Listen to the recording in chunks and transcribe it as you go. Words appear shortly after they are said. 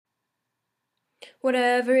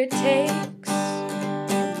whatever it takes.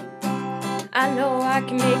 I know I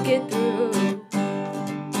can make it through.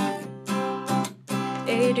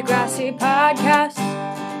 A Degrassi podcast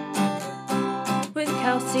with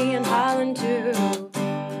Kelsey and Holland too.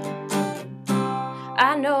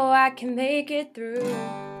 I know I can make it through.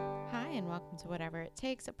 Hi, and welcome to Whatever It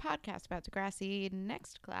Takes, a podcast about Degrassi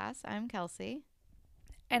Next Class. I'm Kelsey.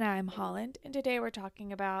 And I'm Holland, and today we're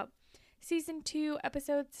talking about Season 2,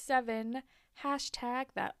 Episode 7, hashtag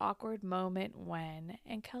that awkward moment when.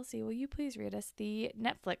 And Kelsey, will you please read us the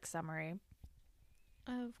Netflix summary?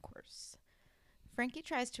 Of course. Frankie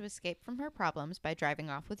tries to escape from her problems by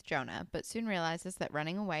driving off with Jonah, but soon realizes that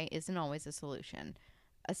running away isn't always a solution.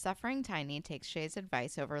 A suffering Tiny takes Shay's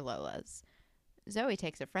advice over Lola's. Zoe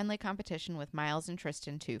takes a friendly competition with Miles and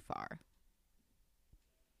Tristan too far.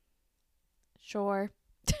 Sure.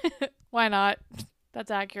 Why not?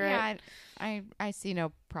 That's accurate. Yeah, I see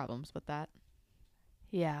no problems with that.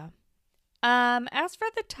 Yeah. As for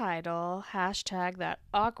the title, hashtag that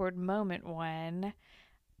awkward moment when,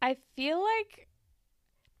 I feel like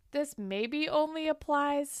this maybe only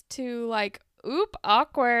applies to like, oop,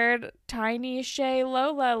 awkward, Tiny, Shay,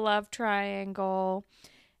 Lola love triangle.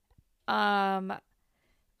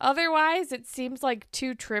 Otherwise, it seems like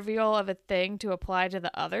too trivial of a thing to apply to the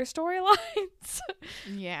other storylines.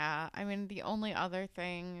 Yeah, I mean, the only other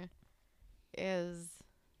thing is,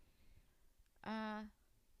 I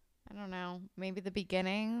don't know, maybe the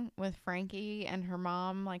beginning with Frankie and her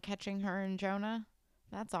mom, like, catching her and Jonah.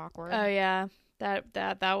 That's awkward. Oh, yeah.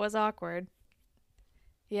 That was awkward.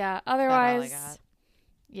 Yeah, That's otherwise, all I got.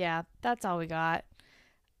 yeah, that's all we got.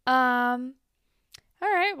 All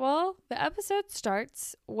right, well, the episode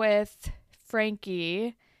starts with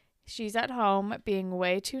Frankie. She's at home being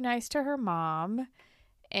way too nice to her mom.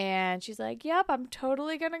 And she's like, yep, I'm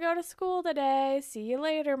totally going to go to school today. See you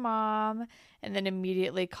later, Mom. And then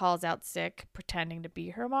immediately calls out sick, pretending to be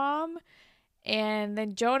her mom. And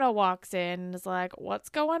then Jonah walks in and is like, what's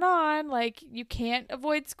going on? Like, you can't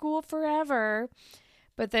avoid school forever.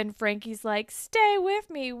 But then Frankie's like, stay with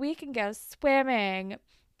me. We can go swimming.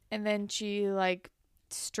 And then she, like,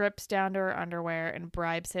 strips down to her underwear and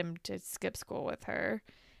bribes him to skip school with her.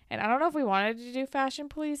 And I don't know if we wanted to do fashion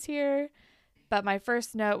police here, but my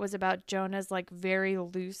first note was about Jonah's like very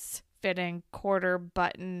loose fitting quarter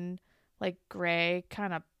button, like gray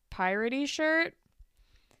kind of piratey shirt.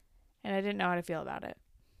 And I didn't know how to feel about it.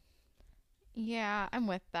 Yeah, I'm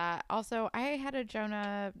with that. Also, I had a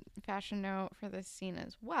Jonah fashion note for this scene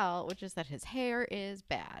as well, which is that his hair is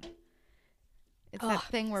bad. It's that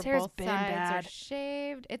thing where both sides are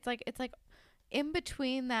shaved. It's like in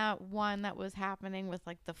between that one that was happening with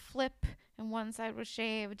like the flip and one side was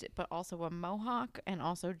shaved, but also a mohawk and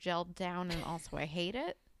also gelled down, and also I hate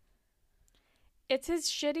it. It's his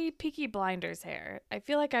shitty Peaky Blinders hair. I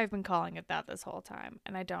feel like I've been calling it that this whole time,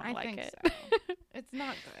 and I don't like it. So. It's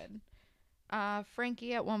not good.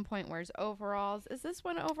 Frankie at one point wears overalls. Is this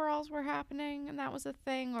when overalls were happening and that was a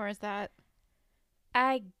thing, or is that...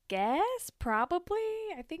 I guess probably.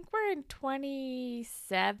 I think we're in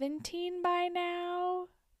 2017 by now.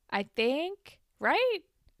 I think, right?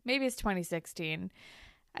 Maybe it's 2016.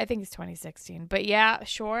 I think it's 2016. But yeah,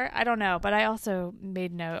 sure. I don't know. But I also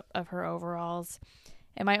made note of her overalls.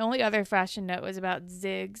 And my only other fashion note was about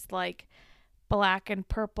Zig's like black and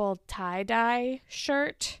purple tie-dye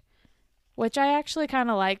shirt, which I actually kind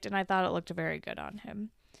of liked, and I thought it looked very good on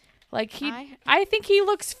him. Like I think he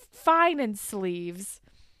looks fine in sleeves.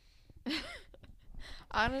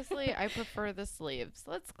 Honestly, I prefer the sleeves.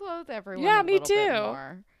 Let's clothe everyone. Yeah, a me little too. Bit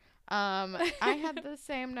more. I had the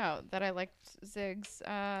same note that I liked Zig's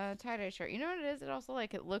tie-dye shirt. You know what it is? It also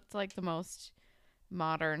it looked like the most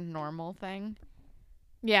modern, normal thing.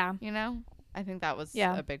 Yeah. You know? I think that was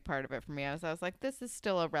a big part of it for me. I was like, this is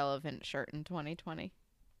still a relevant shirt in 2020.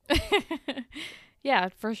 Yeah,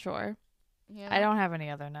 for sure. You know? I don't have any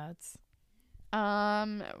other notes.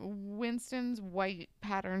 Winston's white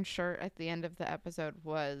patterned shirt at the end of the episode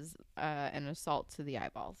was an assault to the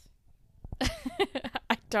eyeballs.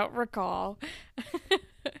 I don't recall.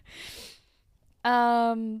 But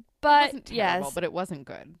it wasn't terrible, yes, but it wasn't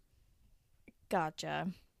good. Gotcha.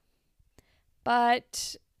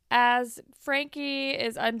 But as Frankie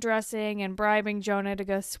is undressing and bribing Jonah to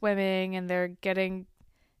go swimming, and they're getting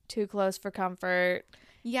too close for comfort.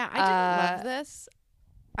 Yeah, I didn't love this.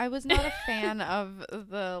 I was not a fan of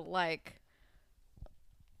the,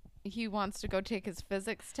 he wants to go take his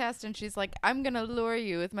physics test, and she's like, I'm going to lure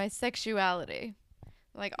you with my sexuality.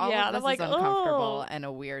 All of this is uncomfortable and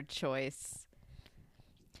a weird choice.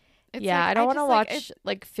 It's I don't want to watch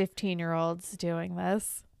 15-year-olds doing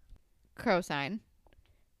this. Cosign.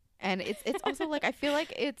 And it's also like, I feel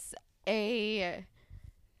like it's a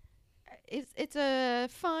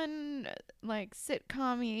fun, like,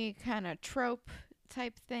 sitcom-y kind of trope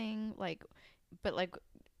type thing, like, but like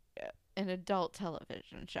an adult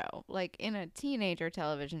television show. Like in a teenager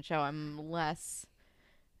television show, I'm less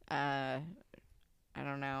I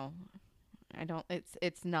don't know.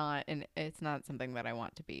 It's not something that I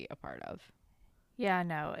want to be a part of. Yeah,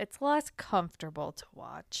 no, it's less comfortable to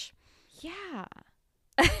watch. Yeah.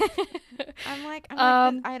 I'm like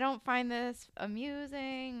I don't find this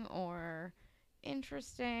amusing or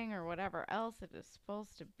interesting or whatever else it is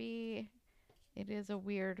supposed to be. It is a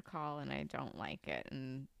weird call and I don't like it,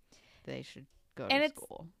 and they should go to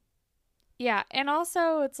school. Yeah, and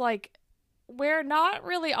also it's like we're not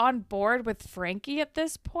really on board with Frankie at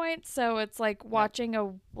this point, so it's like watching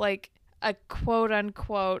a quote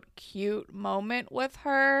unquote cute moment with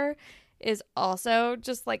her is also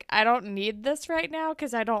just like, I don't need this right now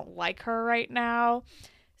because I don't like her right now.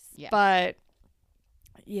 Yes. But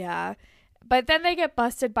yeah. But then they get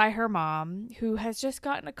busted by her mom, who has just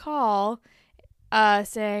gotten a call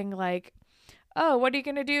saying like, oh, what are you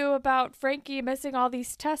going to do about Frankie missing all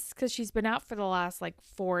these tests because she's been out for the last like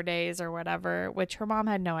 4 days or whatever, which her mom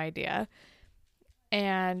had no idea.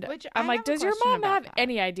 And I'm like, does your mom have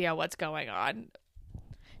any idea what's going on?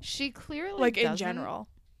 She clearly like doesn't. In general.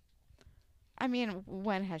 I mean,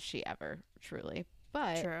 when has she ever, truly?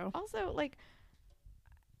 But true. Also, like,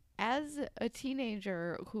 as a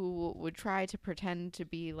teenager who would try to pretend to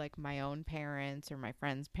be like my own parents or my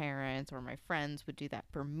friends' parents, or my friends would do that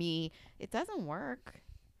for me, it doesn't work.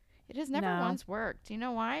 It has never once worked. Do you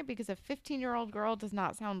know why? Because a 15-year-old girl does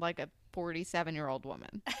not sound like a 47-year-old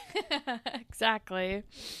woman. Exactly.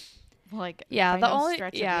 Like, yeah, the only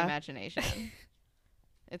stretch of the imagination.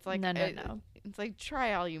 It's like no. It's like,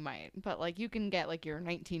 try all you might, but like you can get like your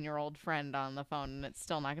 19-year-old friend on the phone and it's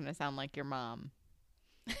still not going to sound like your mom.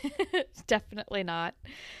 Definitely not.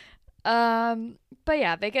 But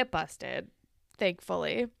yeah, they get busted,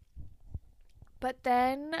 thankfully. But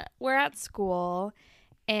then we're at school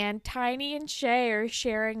and Tiny and Shay are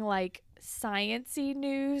sharing like science-y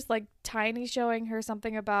news, like Tiny showing her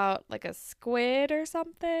something about like a squid or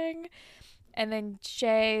something, and then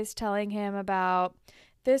Shay's telling him about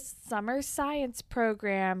this summer science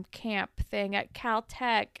program camp thing at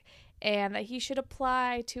Caltech and that he should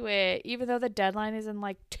apply to it even though the deadline is in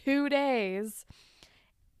like 2 days.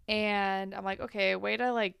 And I'm like, okay, way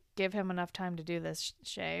to like give him enough time to do this,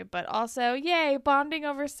 Shay. But also, yay, bonding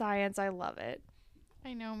over science. I love it.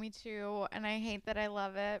 I know, me too. And I hate that I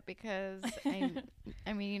love it because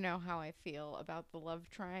I mean, you know how I feel about the love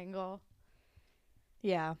triangle.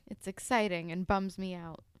 Yeah. It's exciting and bums me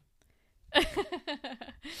out.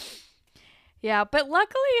 Yeah, but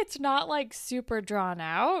luckily it's not like super drawn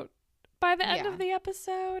out by the end of the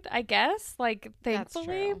episode, I guess. Like,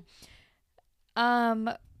 thankfully. That's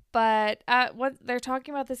true. But what they're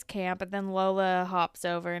talking about this camp, and then Lola hops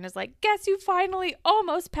over and is like, "Guess you finally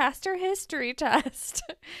almost passed her history test,"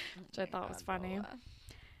 which I thought was funny.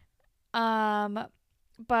 Lola.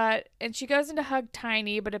 And she goes in to hug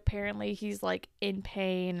Tiny, but apparently he's like in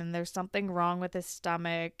pain and there's something wrong with his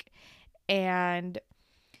stomach. And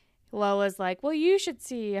Lola's like, well, you should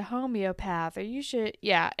see a homeopath, or you should,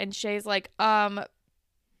 and Shay's like,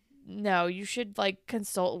 no, you should like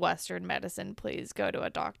consult Western medicine, please go to a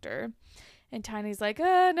doctor. And Tiny's like,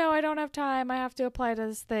 no, I don't have time, I have to apply to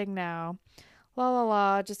this thing now,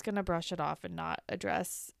 just gonna brush it off and not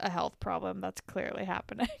address a health problem that's clearly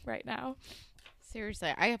happening right now.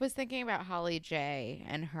 Seriously, I was thinking about Holly J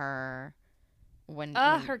and her when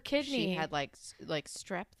her kidney. She had like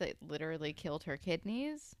strep that literally killed her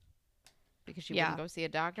kidneys because she wouldn't go see a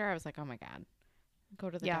doctor. I was like, oh my God, go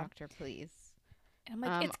to the doctor, please. And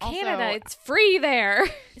I'm like, it's Canada, also, it's free there.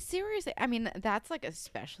 Seriously, I mean, that's like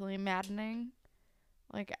especially maddening.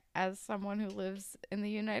 Like, as someone who lives in the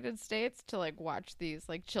United States, to like watch these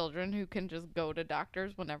like children who can just go to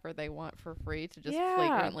doctors whenever they want for free to just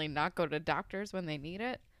flagrantly not go to doctors when they need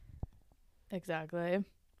it. Exactly.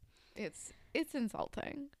 It's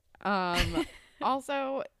insulting.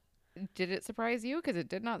 Also, did it surprise you? Because it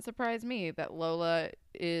did not surprise me that Lola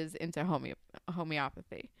is into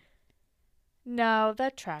homeopathy. No,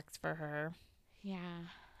 that tracks for her. Yeah.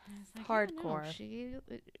 Like, hardcore.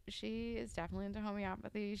 She is definitely into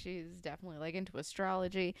homeopathy. She's definitely like into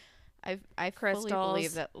astrology. I Crystals. fully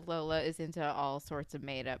believe that Lola is into all sorts of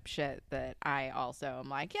made up shit that I also am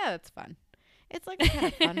like, yeah, that's fun. It's like kind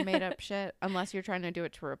of fun made up shit unless you're trying to do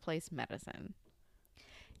it to replace medicine.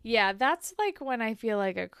 Yeah, that's like when I feel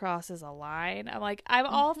like it crosses a line. I'm like, I'm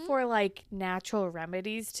all for like natural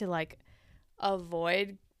remedies to like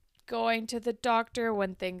avoid going to the doctor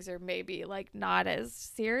when things are maybe like not as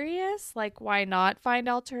serious. Like, why not find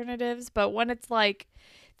alternatives? But when it's like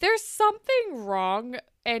there's something wrong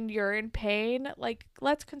and you're in pain, like,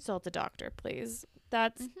 let's consult a doctor, please.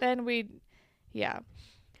 That's then yeah.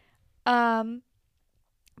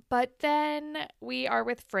 But then we are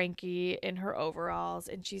with Frankie in her overalls,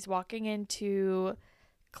 and she's walking into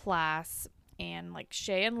class, and like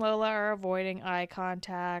Shay and Lola are avoiding eye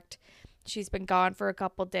contact. She's been gone for a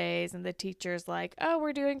couple days, and the teacher's like, oh,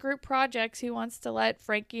 we're doing group projects. Who wants to let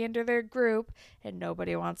Frankie into their group? And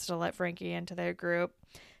nobody wants to let Frankie into their group.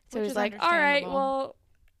 So he's like, all right, well,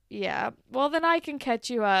 yeah. Well, then I can catch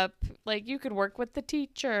you up. Like, you can work with the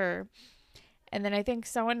teacher. And then I think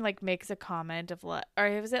someone, like, makes a comment of,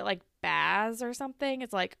 or was it, like, Baz or something?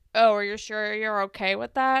 It's like, oh, are you sure you're okay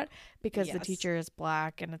with that? Because the teacher is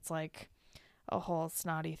black, and it's, like, a whole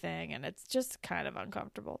snotty thing, and it's just kind of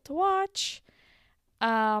uncomfortable to watch.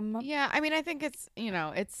 Yeah, I mean, I think it's,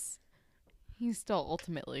 he's still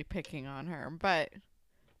ultimately picking on her, but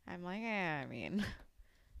I'm like, I mean,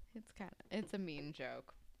 it's a mean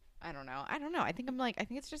joke. I don't know. I think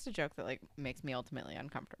it's just a joke that like makes me ultimately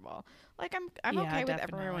uncomfortable. Like I'm okay with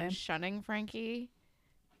everyone shunning Frankie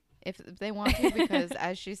if they want to, because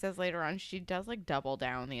as she says later on, she does like double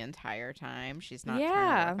down the entire time. She's not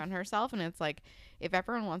trying to work on herself, and it's like if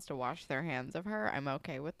everyone wants to wash their hands of her, I'm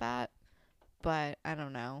okay with that. But I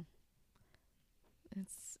don't know. I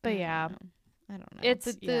don't know.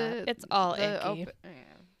 It's all icky.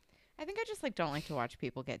 I think I just like don't like to watch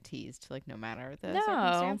people get teased, like no matter the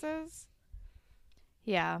circumstances.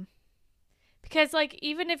 Yeah. Because like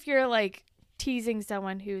even if you're like teasing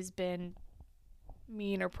someone who's been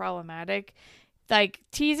mean or problematic, like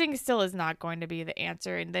teasing still is not going to be the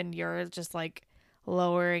answer, and then you're just like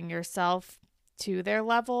lowering yourself to their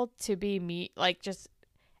level to be mean, like just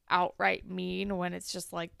outright mean, when it's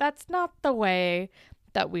just like that's not the way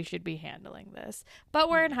that we should be handling this. But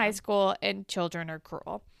we're in high school and children are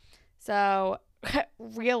cruel. So,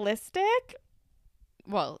 realistic?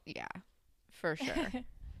 Well, yeah, for sure.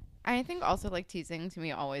 I think also, like, teasing to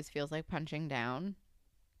me always feels like punching down.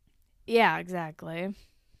 Yeah, exactly.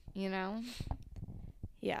 You know?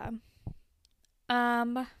 Yeah.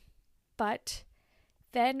 But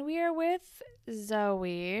then we are with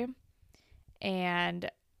Zoe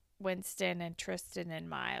and Winston and Tristan and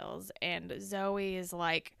Miles. And Zoe is,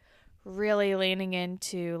 like, really leaning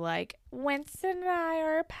into like, Winston and I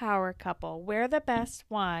are a power couple, we're the best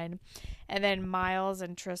one. And then Miles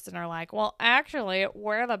and Tristan are like, well, actually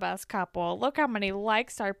we're the best couple, look how many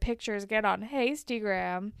likes our pictures get on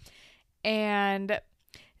Hastygram. And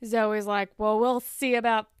Zoe's like, well, we'll see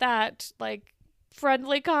about that, like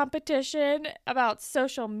friendly competition about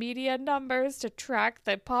social media numbers to track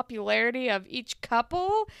the popularity of each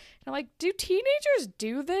couple. And I'm like, do teenagers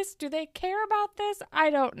do this? Do they care about this? I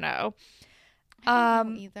don't know. I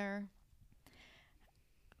don't know either.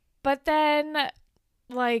 But then,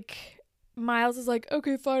 like, Miles is like,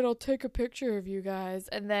 okay, fine, I'll take a picture of you guys.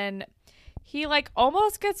 And then he, like,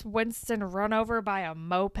 almost gets Winston run over by a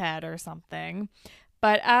moped or something.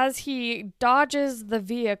 But as he dodges the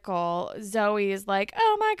vehicle, Zoe is like,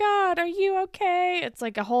 oh my God, are you okay? It's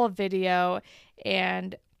like a whole video,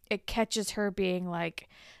 and it catches her being like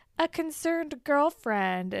a concerned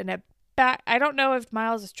girlfriend. And I don't know if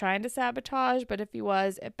Miles is trying to sabotage, but if he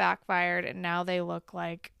was, it backfired. And now they look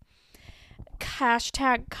like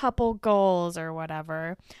 #couple goals or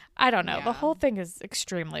whatever. I don't know. Yeah. The whole thing is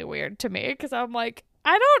extremely weird to me, because I'm like,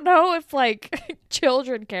 I don't know if like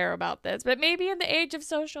children care about this, but maybe in the age of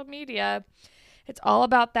social media, it's all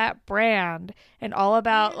about that brand and all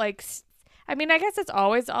about like, I mean, I guess it's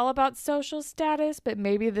always all about social status, but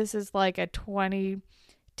maybe this is like a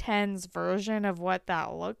 2010s version of what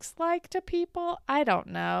that looks like to people. I don't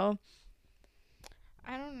know.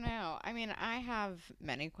 I mean, I have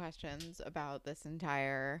many questions about this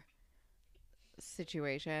entire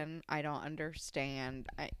situation. I don't understand.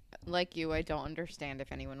 Like you, I don't understand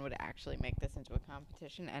if anyone would actually make this into a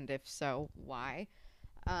competition, and if so, why.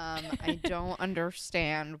 I don't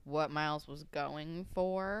understand what Miles was going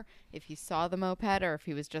for, if he saw the moped or if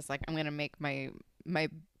he was just like, I'm gonna make my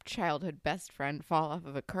childhood best friend fall off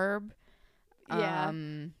of a curb. Yeah.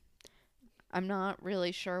 I'm not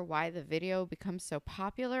really sure why the video becomes so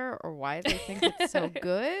popular or why they think it's so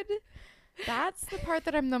good. That's the part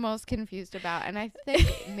that I'm the most confused about. And I think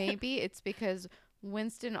maybe it's because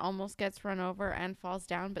Winston almost gets run over and falls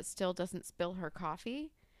down, but still doesn't spill her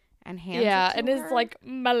coffee and hands it to her. And is like,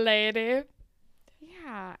 my lady.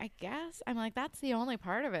 Yeah, I guess. I'm like, that's the only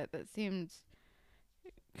part of it that seemed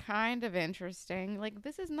kind of interesting. Like,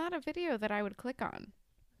 this is not a video that I would click on.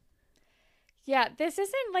 Yeah, this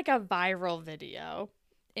isn't like a viral video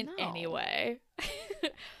in No. any way.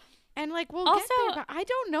 And like we'll Also, get there, but I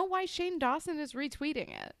don't know why Shane Dawson is retweeting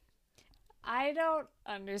it. I don't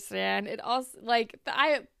understand. It also like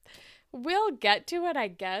I will get to it, I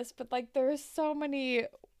guess, but like there's so many.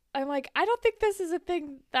 I'm like, I don't think this is a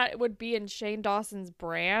thing that would be in Shane Dawson's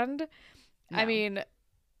brand. No. I mean,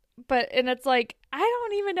 and it's like I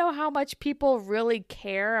don't even know how much people really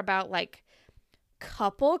care about like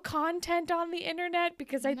couple content on the internet,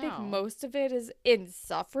 because I think No. most of it is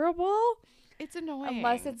insufferable. It's annoying.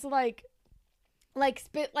 Unless it's like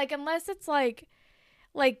unless it's like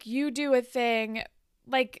you do a thing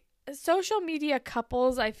like social media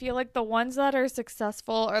couples. I feel like the ones that are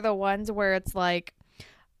successful are the ones where it's like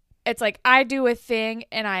I do a thing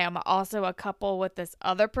and I am also a couple with this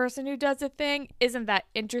other person who does a thing. Isn't that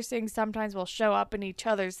interesting? Sometimes we'll show up in each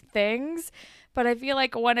other's things, but I feel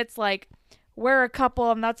like when it's like we're a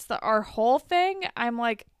couple and that's our whole thing, I'm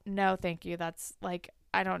like, no, thank you. That's like,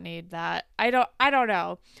 I don't need that. I don't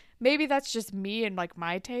know. Maybe that's just me and like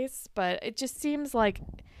my tastes, but it just seems like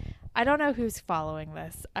I don't know who's following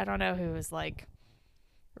this. I don't know who is like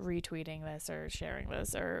retweeting this or sharing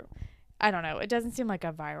this, or I don't know. It doesn't seem like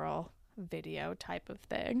a viral video type of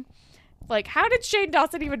thing. Like, how did Shane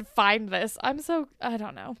Dawson even find this? I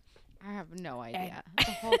don't know. I have no idea. The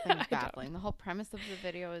whole thing's baffling. The whole premise of the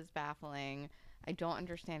video is baffling. I don't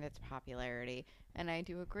understand its popularity. And I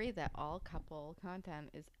do agree that all couple content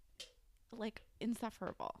is, like,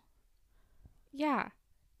 insufferable. Yeah.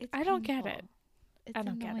 I don't get it. It's I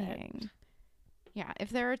don't get it. annoying. Yeah, if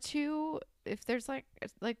there are two, if there's, like,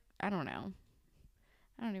 I don't know.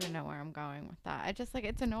 I don't even know where I'm going with that. I just, like,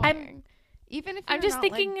 it's annoying. Even if you're I'm just not,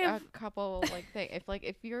 thinking like, of a couple, like, thing.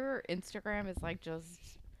 If your Instagram is, like, just...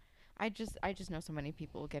 I just know so many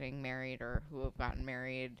people getting married or who have gotten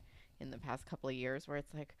married in the past couple of years where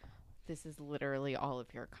it's like, this is literally all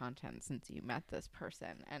of your content since you met this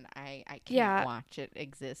person, and I can't watch it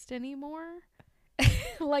exist anymore.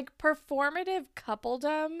 Like, performative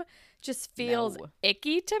coupledom just feels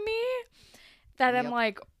icky to me. That I'm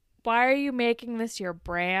like, why are you making this your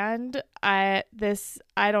brand? I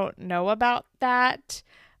don't know about that.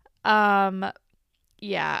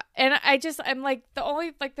 Yeah. And I'm like,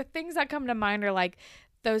 the things that come to mind are like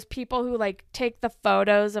those people who like take the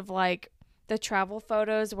photos of like the travel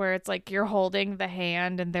photos where it's like you're holding the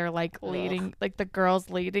hand and they're like leading, like the girl's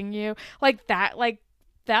leading you, like that. Like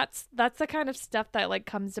that's the kind of stuff that like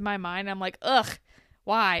comes to my mind. I'm like, ugh,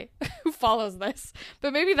 why? Who follows this?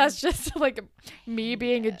 But maybe that's just like me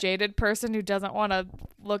being a jaded person who doesn't want to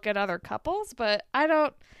look at other couples. But I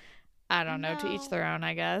don't know. To each their own,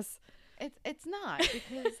 I guess. It's not,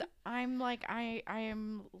 because I'm like I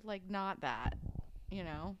am like not that, you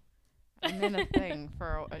know. I'm in a thing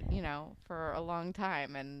for for a long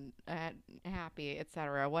time and happy,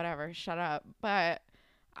 etc. Whatever. Shut up. But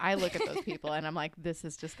I look at those people and I'm like, this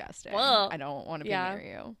is disgusting. Well, I don't want to be near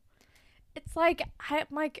you. It's like I'm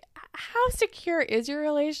like, how secure is your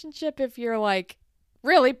relationship if you're like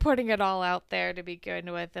really putting it all out there to be good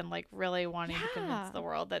with and like really wanting to convince the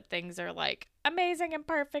world that things are like amazing and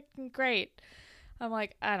perfect and great? I'm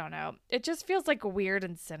like, I don't know. It just feels like weird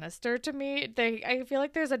and sinister to me. I feel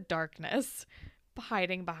like there's a darkness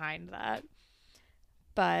hiding behind that.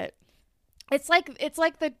 But it's like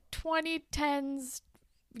the 2010s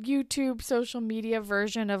YouTube social media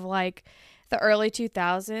version of like the early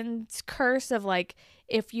 2000s curse of like,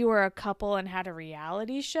 if you were a couple and had a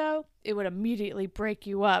reality show, it would immediately break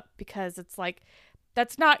you up, because it's like,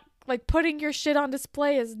 that's not like putting your shit on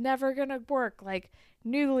display is never gonna work. Like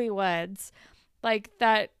Newlyweds, like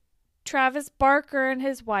that Travis Barker and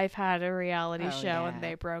his wife had a reality show and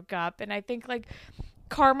they broke up. And I think like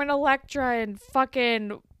Carmen Electra and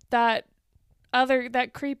fucking that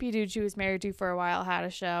creepy dude she was married to for a while had a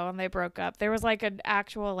show and they broke up. There was like an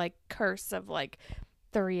actual like curse of like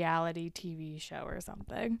the reality TV show or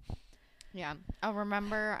something. Yeah. I'll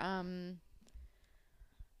remember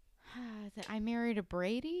I Married a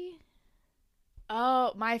Brady.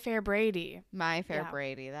 Oh, My Fair Brady. My Fair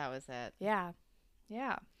Brady, that was it. Yeah.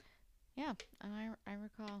 And I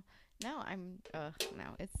recall. No,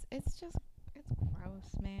 it's just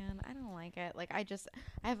gross, man. I don't like it. Like I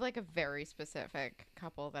have like a very specific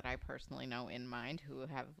couple that I personally know in mind who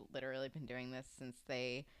have literally been doing this since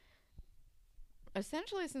they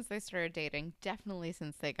started dating, definitely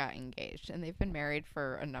since they got engaged, and they've been married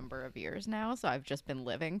for a number of years now. So I've just been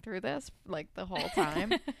living through this like the whole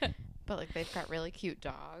time. But like they've got really cute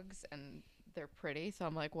dogs and they're pretty, so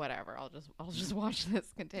I'm like, whatever, I'll just watch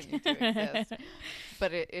this continue to exist.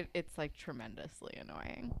 But it's like tremendously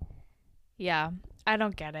annoying. Yeah, I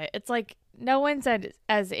don't get it. It's like no one's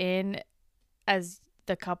as in as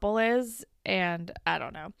the couple is, and I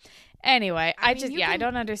don't know. Anyway, I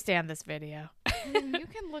don't understand this video. I mean, you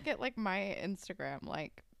can look at like my Instagram.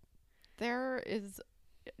 Like, there is,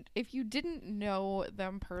 if you didn't know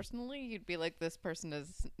them personally, you'd be like, this person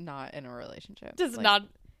is not in a relationship. Does not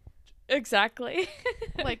exactly.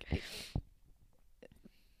 Like,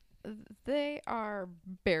 they are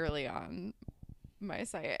barely on my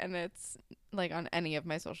site, and it's like on any of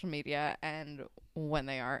my social media, and when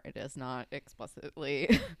they are, it is not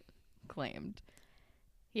explicitly claimed.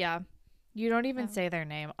 Yeah. You don't even say their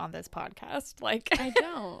name on this podcast. Like, I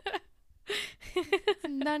don't. It's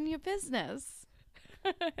none of your business.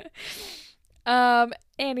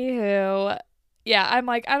 Anywho, yeah, I'm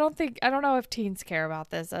like, I don't know if teens care about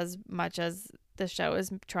this as much as the show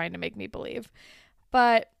is trying to make me believe.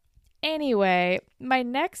 But anyway, my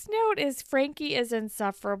next note is Frankie is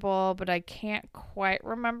insufferable, but I can't quite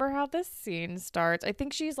remember how this scene starts. I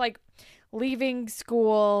think she's like leaving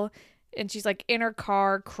school and she's like in her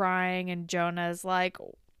car crying, and Jonah's like,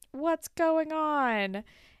 what's going on?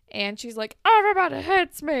 And she's like, everybody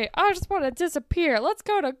hates me. I just want to disappear. Let's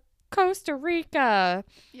go to Costa Rica.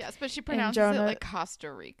 Yes, but she pronounces it like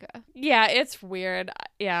Costa Rica. Yeah, it's weird.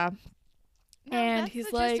 Yeah. No, and that's he's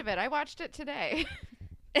the like, gist of it. I watched it today.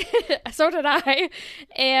 So did I.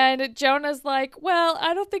 And Jonah's like, well,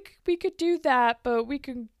 I don't think we could do that, but we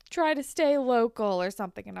can try to stay local or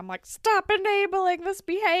something. And I'm like, stop enabling this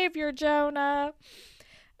behavior, Jonah.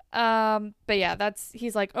 But yeah,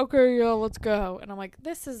 he's like, okay, yeah, let's go. And I'm like,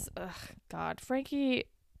 this is, God, Frankie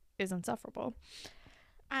is insufferable.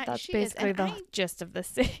 That's basically the gist of this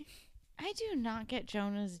scene. I do not get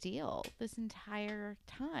Jonah's deal this entire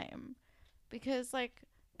time, because like,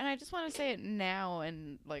 and I just want to say it now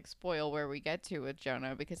and like spoil where we get to with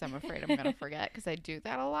Jonah, because I'm afraid I'm gonna forget, because I do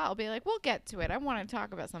that a lot. I'll be like, we'll get to it, I want to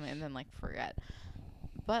talk about something, and then like forget.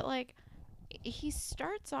 But like, he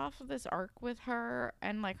starts off this arc with her,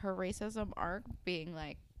 and like her racism arc being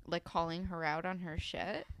like calling her out on her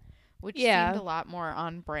shit, which seemed a lot more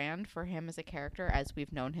on brand for him as a character as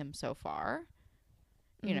we've known him so far.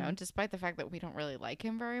 You know, despite the fact that we don't really like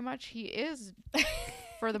him very much, he is,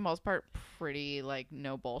 for the most part, pretty, like,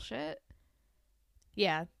 no bullshit.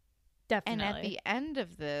 Yeah, definitely. And at the end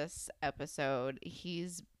of this episode,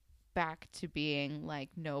 he's back to being, like,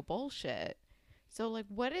 no bullshit. So, like,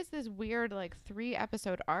 what is this weird, like,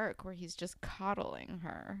 3-episode arc where he's just coddling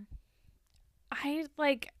her?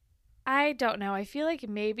 I don't know. I feel like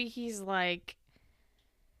maybe he's, like,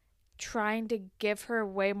 trying to give her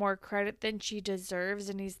way more credit than she deserves,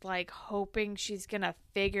 and he's like hoping she's gonna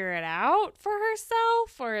figure it out for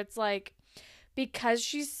herself, or it's like because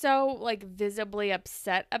she's so like visibly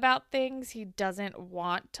upset about things, he doesn't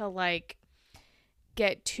want to like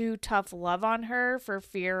get too tough love on her for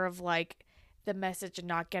fear of like the message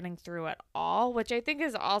not getting through at all, which I think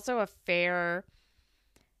is also a fair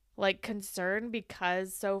like concern,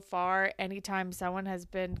 because so far anytime someone has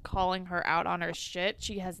been calling her out on her shit,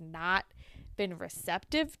 she has not been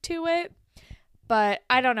receptive to it. But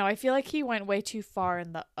I don't know, I feel like he went way too far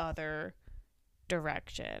in the other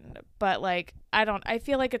direction. But like I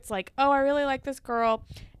feel like it's like, oh, I really like this girl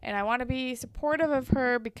and I want to be supportive of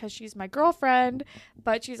her because she's my girlfriend,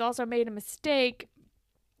 but she's also made a mistake,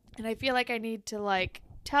 and I feel like I need to like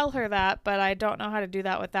tell her that, but I don't know how to do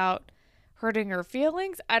that without hurting her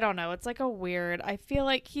feelings. I don't know. It's like I feel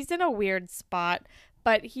like he's in a weird spot,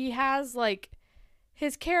 but he has like,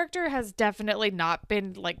 his character has definitely not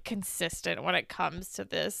been like consistent when it comes to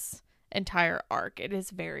this entire arc. It is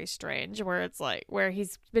very strange where it's like, where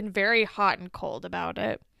he's been very hot and cold about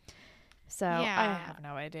it. So yeah. I have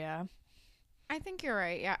no idea. I think you're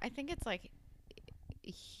right. Yeah. I think it's like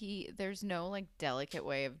there's no like delicate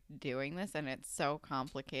way of doing this, and it's so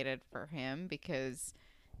complicated for him because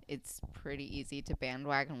it's pretty easy to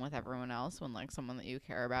bandwagon with everyone else when like someone that you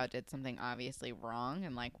care about did something obviously wrong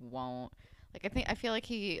and like won't like, I feel like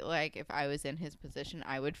he, like, if I was in his position,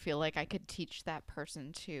 I would feel like I could teach that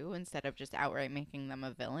person too instead of just outright making them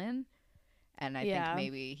a villain. And I think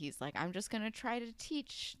maybe he's like, I'm just gonna try to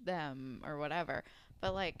teach them or whatever.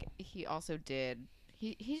 But like, he also did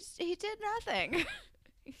he did nothing.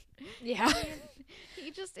 Yeah.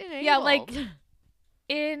 He just enabled. Yeah, like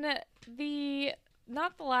in the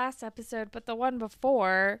not the last episode, but the one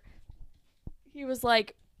before, he was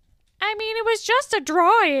like, I mean, it was just a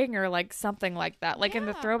drawing or like something like that. Like in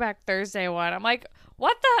the Throwback Thursday one, I'm like,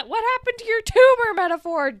 what happened to your tumor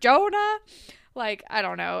metaphor, Jonah? Like, I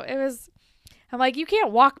don't know. I'm like, you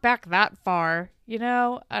can't walk back that far, you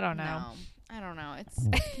know? I don't know. No, I don't know.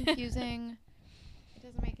 It's confusing. It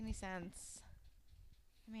doesn't make any sense.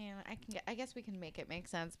 mean, I guess we can make it make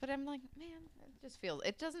sense, but I'm like, man,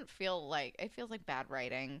 it doesn't feel like, it feels like bad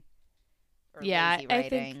writing or lazy writing. I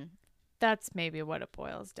think that's maybe what it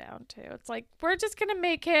boils down to. It's like, we're just going to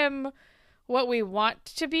make him what we want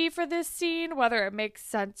to be for this scene, whether it makes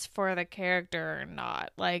sense for the character or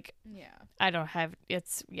not. Like, yeah,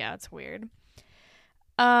 it's weird.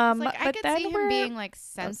 Like, I but could then see him being like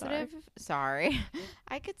sensitive. sorry.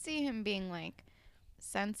 I could see him being like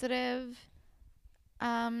sensitive,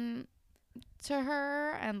 to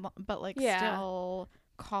her, but like still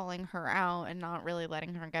calling her out and not really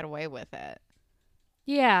letting her get away with it.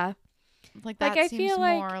 Yeah, like that I seems feel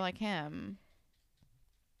more like him.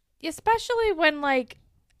 Especially when, like,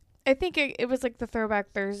 I think it was like the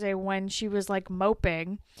Throwback Thursday when she was like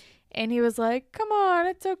moping. And he was like, come on,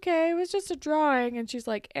 it's okay. It was just a drawing. And she's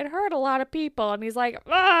like, it hurt a lot of people. And he's like,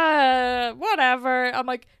 whatever. I'm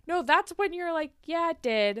like, no, that's when you're like, yeah, it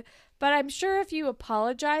did. But I'm sure if you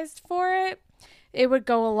apologized for it, it would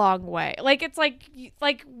go a long way. Like, it's like,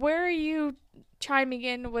 where are you chiming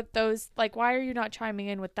in with those? Like, why are you not chiming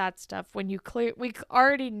in with that stuff when we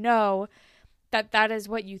already know that is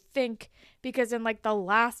what you think? Because in like the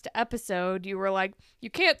last episode, you were like, you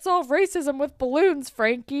can't solve racism with balloons,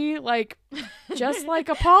 Frankie. Like, just like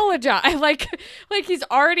apologize. like he's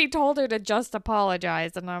already told her to just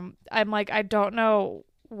apologize. And I'm like, I don't know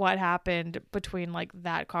what happened between like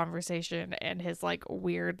that conversation and his like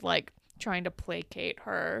weird, like trying to placate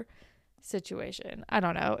her situation. I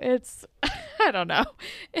don't know. I don't know.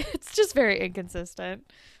 It's just very inconsistent.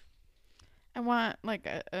 I want like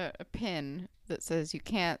a pin that says, you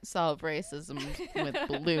can't solve racism with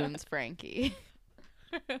balloons, Frankie.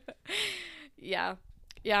 Yeah.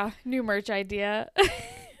 New merch idea.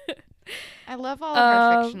 I love all of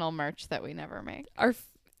our fictional merch that we never make.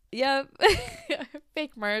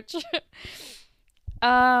 Fake merch.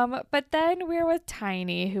 But then we're with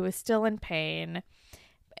Tiny, who is still in pain.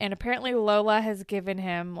 And apparently Lola has given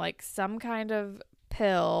him like some kind of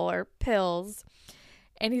pill or pills.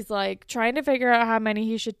 And he's like trying to figure out how many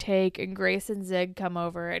he should take. And Grace and Zig come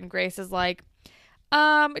over. And Grace is like,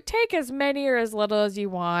 take as many or as little as you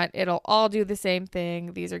want. It'll all do the same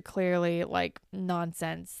thing. These are clearly like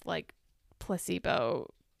nonsense, like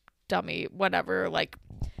placebo, dummy, whatever, like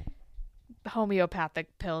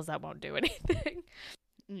homeopathic pills that won't do anything.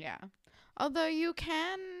 Yeah. Although you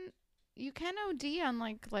can OD on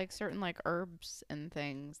like certain like herbs and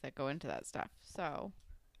things that go into that stuff. So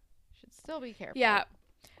should still be careful. Yeah.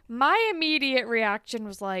 My immediate reaction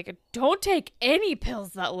was like, don't take any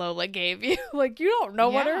pills that Lola gave you. Like, you don't know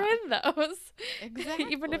what are in those. Exactly.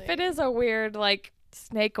 Even if it is a weird, like,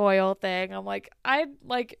 snake oil thing. I'm like, I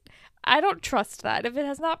don't trust that. If it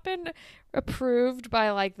has not been approved by,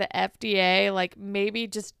 like, the FDA, like, maybe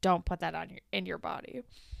just don't put that in your body.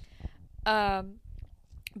 But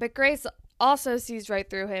Grace also sees right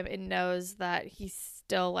through him and knows that he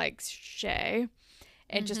still likes Shay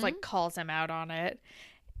and just, like, calls him out on it.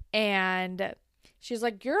 And she's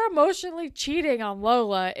like, you're emotionally cheating on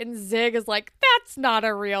Lola. And Zig is like, that's not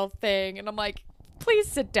a real thing. And I'm like,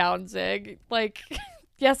 please sit down, Zig. Like,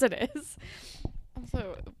 yes, it is.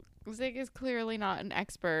 Also, Zig is clearly not an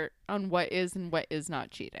expert on what is and what is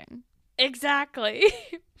not cheating. Exactly.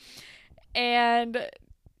 And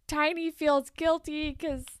Tiny feels guilty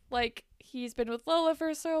because, like, he's been with Lola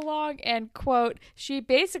for so long. And, quote, she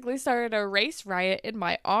basically started a race riot in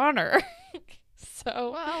my honor.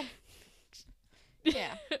 So, well,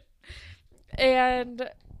 yeah.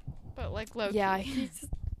 But like Loki. Yeah, he's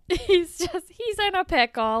in a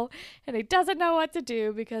pickle and he doesn't know what to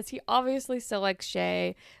do because he obviously still likes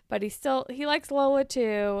Shay, but he likes Lola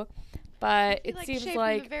too. But it seems Shay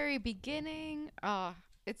like from the very beginning.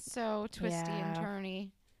 It's so twisty and turny.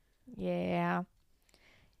 Yeah.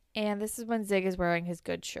 And this is when Zig is wearing his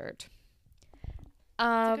good shirt. It's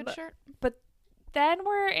a good shirt. But then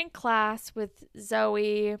we're in class with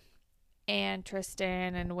Zoe and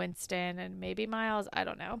Tristan and Winston and maybe Miles. I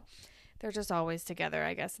don't know. They're just always together,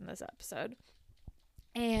 I guess, in this episode.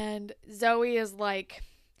 And Zoe is like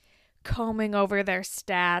combing over their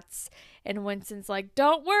stats. And Winston's like,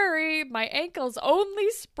 don't worry, my ankle's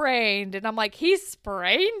only sprained. And I'm like, he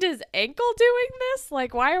sprained his ankle doing this?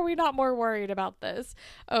 Like, why are we not more worried about this?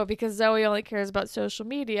 Oh, because Zoe only cares about social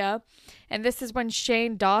media. And this is when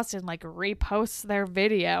Shane Dawson like reposts their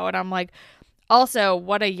video. And I'm like, also,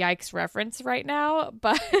 what a yikes reference right now.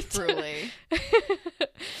 But truly.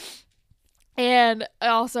 And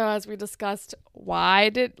also, as we discussed,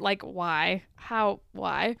 why? How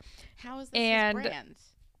is this his brand?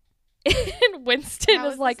 And Winston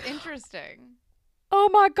is like, interesting. Oh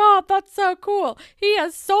my God, that's so cool. He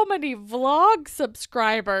has so many vlog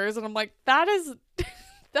subscribers. And I'm like, that is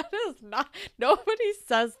That is not, nobody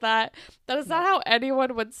says that. That is not how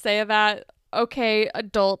anyone would say that. Okay,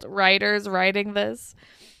 adult writers writing this.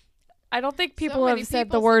 I don't think people have said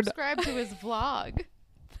the word. Subscribe to his vlog.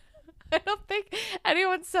 I don't think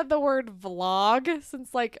anyone said the word vlog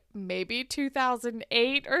since like maybe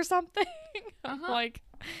 2008 or something. Like,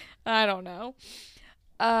 I don't know.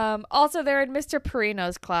 Also, they're in Mr.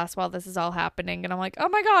 Perino's class while this is all happening, and I'm like, oh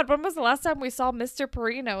my god, when was the last time we saw Mr.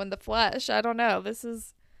 Perino in the flesh? I don't know. This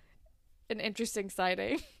is an interesting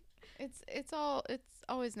sighting. It's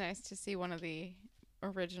always nice to see one of the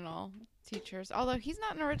original teachers. Although he's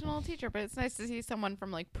not an original teacher, but it's nice to see someone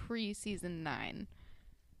from like pre-season 9.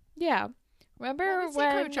 Yeah. Remember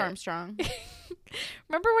when Coach Armstrong?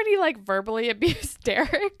 Remember when he like verbally abused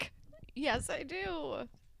Derek? Yes, I do.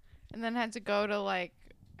 And then had to go to like,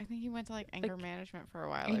 I think he went to like anger management for a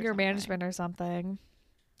while. Anger management or something.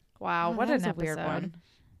 Wow, what an episode. Weird one.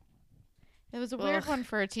 It was a weird one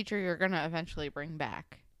for a teacher you're gonna eventually bring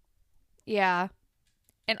back. Yeah.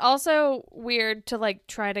 And also weird to like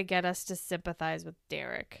try to get us to sympathize with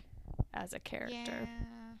Derek as a character.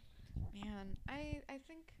 Yeah. Man, I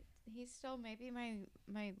think he's still maybe my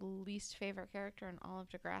least favorite character in all of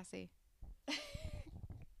Degrassi.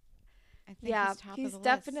 I think he's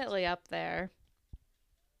definitely up there.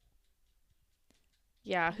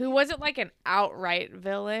 Yeah, who wasn't like an outright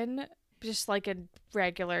villain, just like a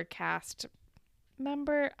regular cast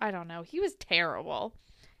member. I don't know. He was terrible.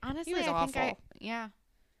 Honestly, he was awful.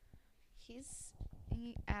 He's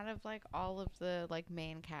out of like all of the like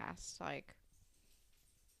main cast, like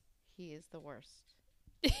he is the worst.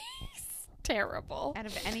 He's terrible. Out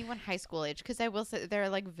of anyone high school age, because I will say there are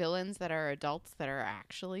like villains that are adults that are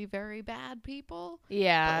actually very bad people.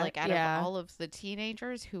 Yeah. But like out of all of the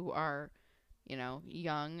teenagers who are, you know,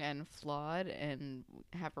 young and flawed and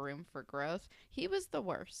have room for growth, he was the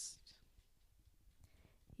worst.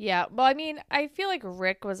 Yeah, well, I mean, I feel like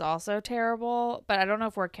Rick was also terrible, but I don't know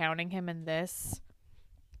if we're counting him in this,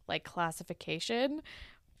 like, classification.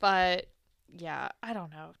 But, yeah, I don't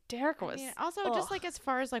know. Derek was... also, just, like, as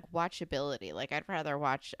far as, like, watchability, like, I'd rather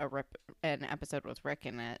watch an episode with Rick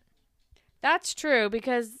in it. That's true,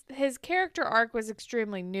 because his character arc was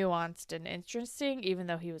extremely nuanced and interesting, even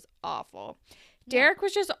though he was awful. Yeah. Derek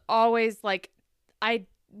was just always, like, I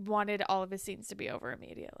wanted all of his scenes to be over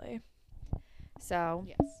immediately. So,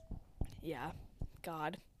 yes. Yeah.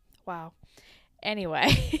 God. Wow.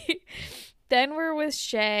 Anyway, then we're with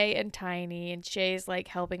Shay and Tiny, and Shay's like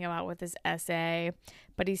helping him out with his essay,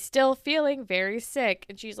 but he's still feeling very sick.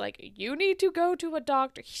 And she's like, you need to go to a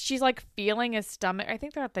doctor. She's like feeling his stomach. I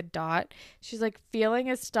think they're at the Dot. She's like feeling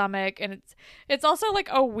his stomach. And it's also like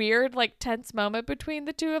a weird, like tense moment between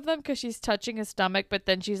the two of them because she's touching his stomach, but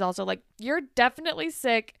then she's also like, you're definitely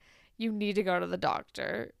sick. You need to go to the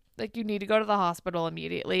doctor. Like, you need to go to the hospital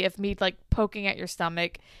immediately if me, like, poking at your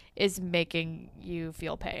stomach is making you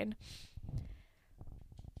feel pain.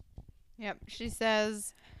 Yep. She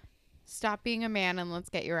says, stop being a man and let's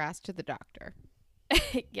get your ass to the doctor.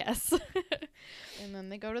 Yes. And then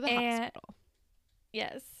they go to the hospital.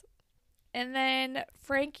 Yes. And then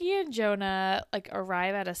Frankie and Jonah, like,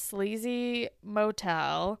 arrive at a sleazy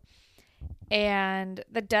motel. And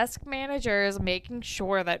the desk manager is making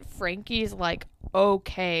sure that Frankie's, like,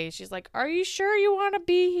 okay. She's like, are you sure you want to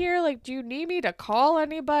be here? Like, do you need me to call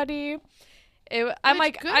anybody? It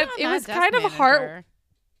was kind of hard.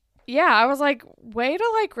 Yeah, I was like, way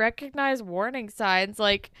to, like, recognize warning signs.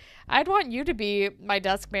 Like, I'd want you to be my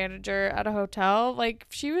desk manager at a hotel. Like,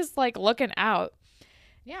 she was, like, looking out.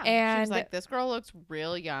 Yeah, and she was like, this girl looks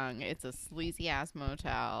real young. It's a sleazy-ass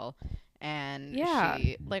motel. And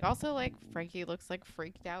she, like, also, like, Frankie looks, like,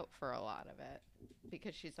 freaked out for a lot of it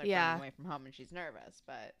because she's, like, running away from home and she's nervous.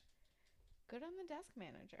 But good on the desk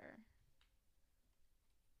manager.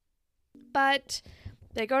 But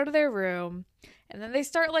they go to their room and then they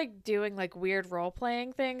start, like, doing, like, weird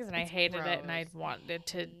role-playing things. And I hated it and I wanted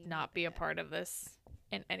to not be a part of this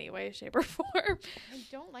in any way, shape, or form. I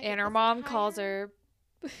don't like it. And her mom calls her.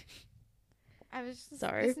 I was just,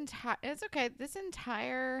 sorry. It's okay. This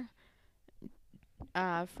entire...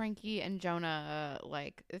 Frankie and Jonah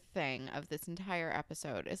like thing of this entire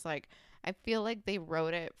episode is like I feel like they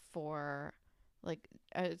wrote it for like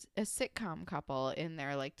a sitcom couple in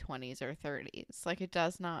their like 20s or 30s. Like it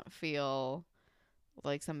does not feel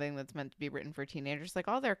like something that's meant to be written for teenagers. Like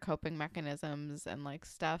all their coping mechanisms and like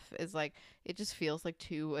stuff is like it just feels like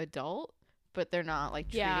too adult, but they're not like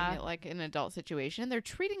treating it like an adult situation. They're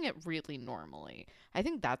treating it really normally. I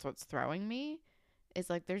think that's what's throwing me. Is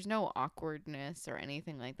like there's no awkwardness or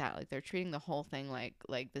anything like that. Like they're treating the whole thing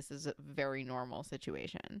like this is a very normal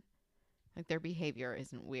situation. Like their behavior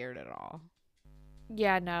isn't weird at all.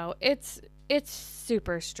 Yeah, no, it's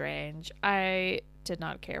super strange. I did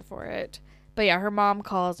not care for it. But yeah, her mom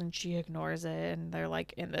calls and she ignores it, and they're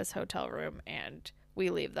like in this hotel room, and we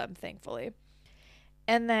leave them, thankfully.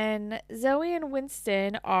 And then Zoe and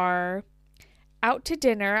Winston are out to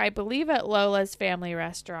dinner, I believe at Lola's family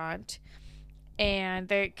restaurant. And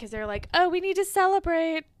they're like, oh, we need to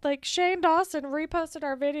celebrate. Like, Shane Dawson reposted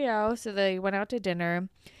our video. So they went out to dinner.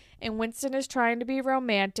 And Winston is trying to be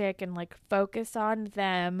romantic and like focus on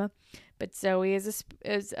them. But Zoe is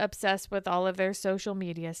obsessed with all of their social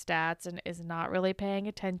media stats and is not really paying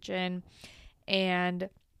attention. And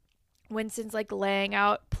Winston's like laying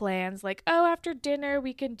out plans like, oh, after dinner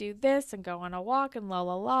we can do this and go on a walk and la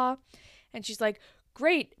la la. And she's like,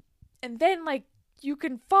 great. And then like you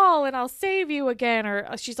can fall and I'll save you again.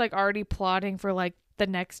 Or she's like already plotting for like the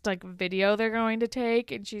next like video they're going to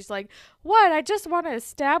take. And she's like, what? I just want to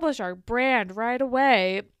establish our brand right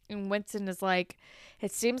away. And Winston is like,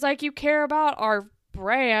 it seems like you care about our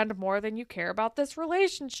brand more than you care about this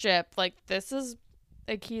relationship. Like, this is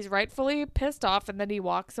like, he's rightfully pissed off, and then he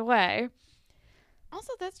walks away.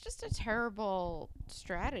 Also, that's just a terrible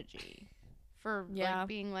strategy for like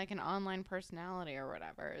being like an online personality or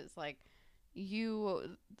whatever. It's like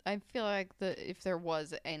I feel like if there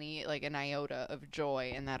was any like an iota of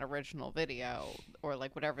joy in that original video, or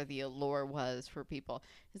like whatever the allure was for people,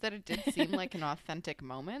 is that it did seem like an authentic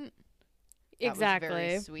moment. Exactly. Was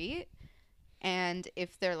very sweet. And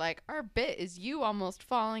if they're like, our bit is you almost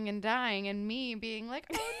falling and dying and me being like,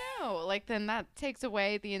 oh no, like then that takes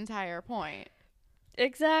away the entire point.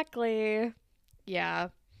 Exactly. Yeah.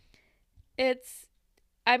 It's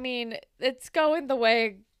going the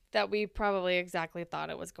way that we probably exactly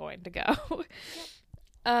thought it was going to go.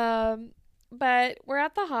 But we're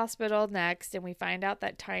at the hospital next, and we find out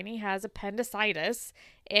that Tiny has appendicitis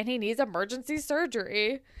and he needs emergency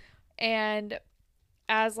surgery. And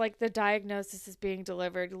as like the diagnosis is being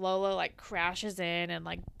delivered, Lola like crashes in and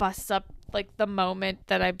like busts up like the moment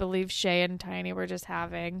that I believe Shay and Tiny were just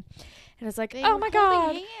having. And it's like, oh my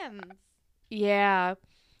God. Hands. Yeah.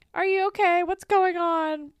 Are you okay? What's going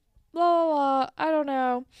on? Lola, I don't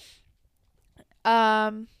know.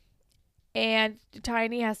 And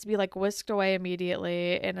Tiny has to be like whisked away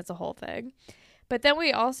immediately, and it's a whole thing. But then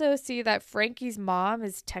we also see that Frankie's mom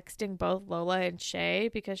is texting both Lola and Shay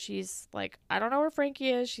because she's like, I don't know where Frankie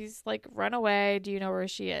is. She's like, run away. Do you know where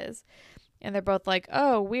she is? And they're both like,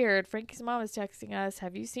 oh, weird. Frankie's mom is texting us.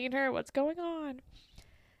 Have you seen her? What's going on?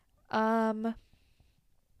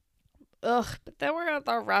 But then we're at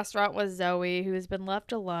the restaurant with Zoe, who has been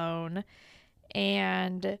left alone.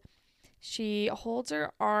 And she holds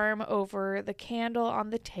her arm over the candle on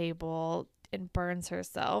the table and burns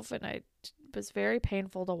herself. And it was very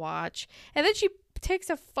painful to watch. And then she takes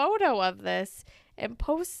a photo of this and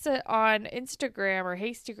posts it on Instagram or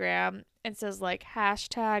Hastygram and says like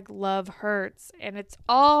 #LoveHurts. And it's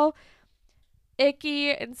all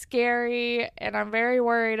icky and scary, and I'm very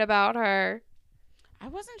worried about her. I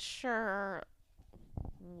wasn't sure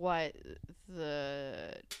what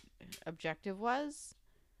the objective was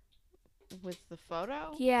with the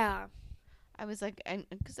photo. Yeah. I was like,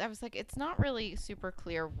 it's not really super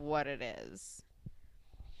clear what it is.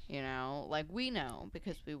 You know, like we know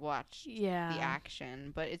because we watched the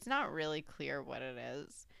action, but it's not really clear what it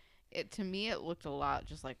is. To me, it looked a lot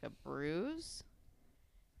just like a bruise.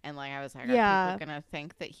 And like, I was like, are people gonna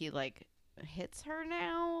think that he like hits her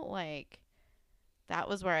now? Like, that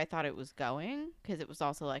was where I thought it was going. Because it was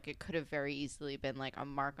also like, it could have very easily been like a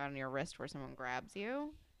mark on your wrist where someone grabs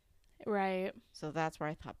you. Right. So that's where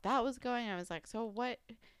I thought that was going. I was like, so what?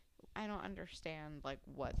 I don't understand like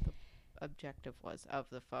what the objective was of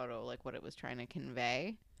the photo, like what it was trying to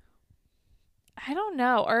convey. I don't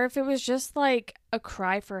know. Or if it was just like a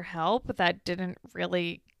cry for help that didn't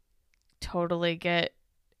really totally get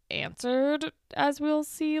answered, as we'll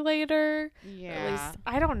see later. Yeah. At least,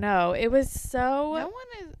 I don't know. It was so... No one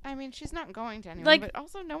is... I mean, she's not going to anyone, like, but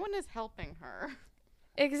also no one is helping her.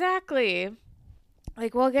 Exactly.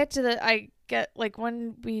 Like, we'll get to the... I get, like,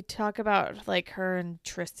 when we talk about, like, her and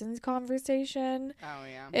Tristan's conversation. Oh,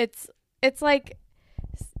 yeah. It's like...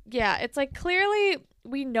 Yeah, it's like, clearly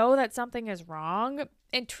we know that something is wrong,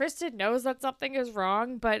 and Tristan knows that something is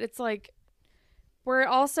wrong, but it's like... We're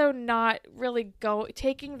also not really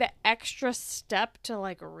taking the extra step to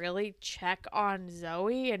like really check on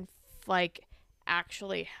Zoe and like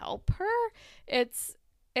actually help her. It's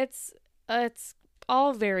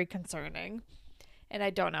all very concerning, and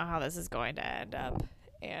I don't know how this is going to end up,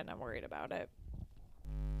 and I'm worried about it.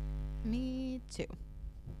 Me too.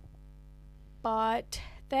 But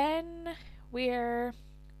then we're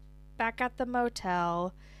back at the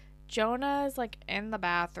motel. Jonah is like in the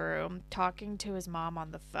bathroom talking to his mom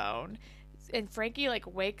on the phone. And Frankie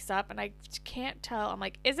like wakes up and I can't tell. I'm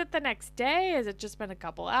like, is it the next day? Has it just been a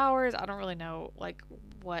couple hours? I don't really know like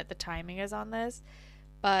what the timing is on this.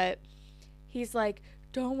 But he's like,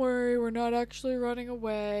 don't worry, we're not actually running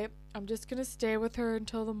away. I'm just going to stay with her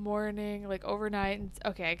until the morning, like overnight. And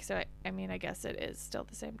okay, so I mean, I guess it is still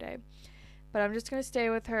the same day. But I'm just going to stay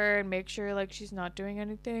with her and make sure like she's not doing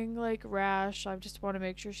anything like rash. I just want to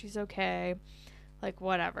make sure she's okay. Like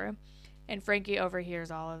whatever. And Frankie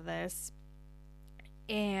overhears all of this.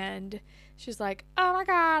 And she's like, oh my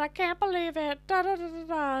God, I can't believe it. Da, da, da, da,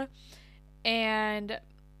 da. And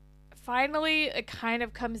finally, it kind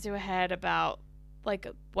of comes to a head about like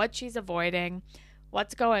what she's avoiding,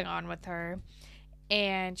 what's going on with her.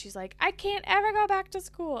 And she's like, I can't ever go back to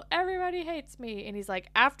school. Everybody hates me. And he's like,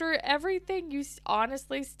 after everything, you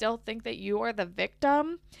honestly still think that you are the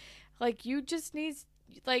victim? Like, you just need,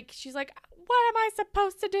 like, she's like, what am I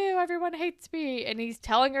supposed to do? Everyone hates me. And he's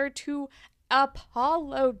telling her to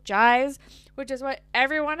apologize, which is what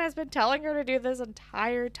everyone has been telling her to do this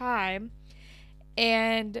entire time.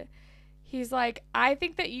 And he's like, I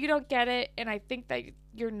think that you don't get it, and I think that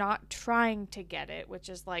you're not trying to get it, which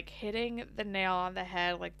is like hitting the nail on the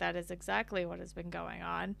head. Like, that is exactly what has been going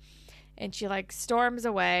on. And she like storms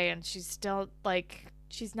away, and she's still like,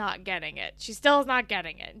 she's not getting it. She still is not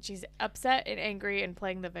getting it. And she's upset and angry and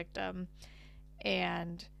playing the victim.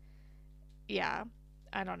 And yeah,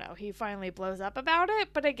 I don't know. He finally blows up about it.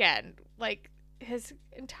 But again, like, his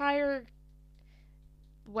entire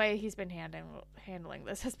way he's been handling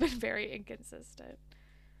this has been very inconsistent.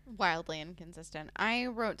 Wildly inconsistent. I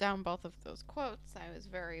wrote down both of those quotes. I was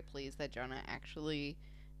very pleased that Jonah actually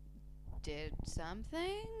did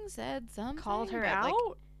something, said something. Called her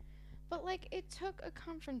out? But, like, it took a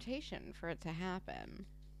confrontation for it to happen.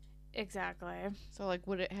 Exactly. So, like,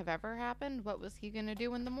 would it have ever happened? What was he going to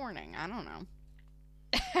do in the morning? I don't know.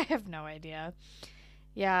 I have no idea.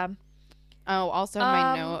 Yeah. Oh, also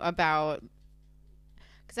my note about...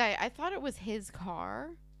 Because I thought it was his car.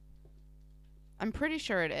 I'm pretty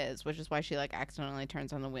sure it is, which is why she, like, accidentally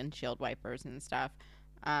turns on the windshield wipers and stuff.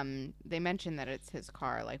 They mention that it's his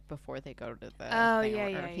car, like, before they go to the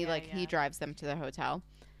thing. He drives them to the hotel.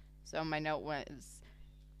 So my note was,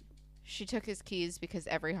 she took his keys because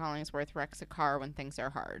every Hollingsworth wrecks a car when things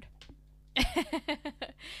are hard.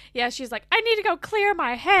 Yeah, she's like, I need to go clear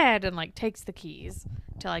my head, and, like, takes the keys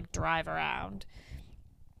to, like, drive around.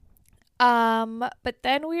 But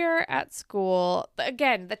then we are at school.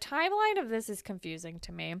 Again, the timeline of this is confusing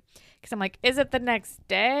to me because I'm like, is it the next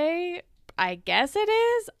day? I guess it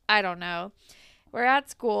is. I don't know. We're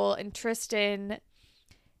at school and Tristan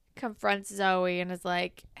confronts Zoe and is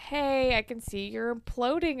like, hey, I can see you're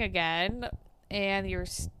imploding again. And you're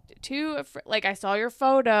too, like, I saw your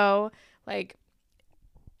photo. Like,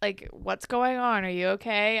 what's going on? Are you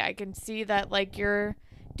okay? I can see that, like, you're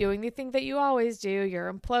doing the thing that you always do.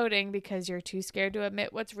 You're imploding because you're too scared to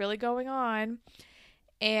admit what's really going on.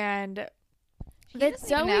 And that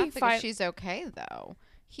Zoe finds she's okay though.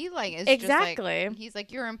 He like is exactly. Just like, he's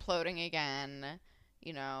like, you're imploding again.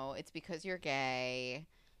 You know, it's because you're gay.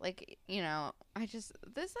 Like, you know, this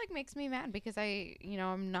like makes me mad because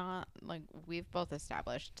I'm not like, we've both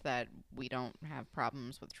established that we don't have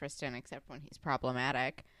problems with Tristan except when he's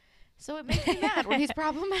problematic. So it makes me mad when he's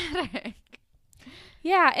problematic.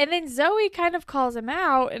 Yeah, and then Zoe kind of calls him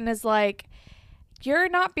out and is like, you're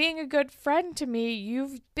not being a good friend to me.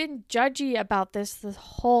 You've been judgy about this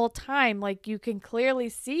whole time. Like, you can clearly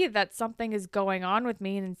see that something is going on with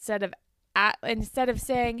me. And instead of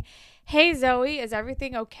saying, hey, Zoe, is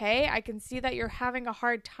everything okay? I can see that you're having a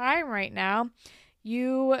hard time right now.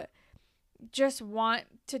 You just want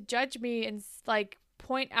to judge me and, like,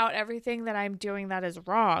 point out everything that I'm doing that is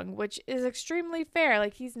wrong, which is extremely fair.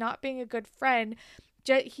 Like, he's not being a good friend.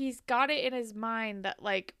 He's got it in his mind that,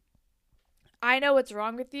 like, I know what's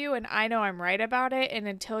wrong with you and I know I'm right about it, and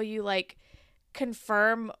until you, like,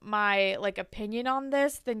 confirm my, like, opinion on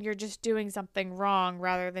this, then you're just doing something wrong,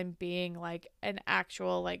 rather than being, like, an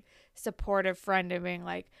actual, like, supportive friend and being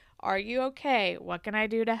like, are you okay? What can I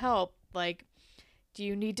do to help? Like, do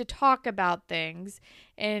you need to talk about things?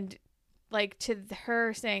 And, like, to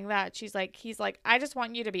her saying that, he's like, I just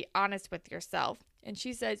want you to be honest with yourself. And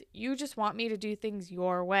she says, you just want me to do things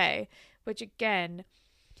your way, which, again,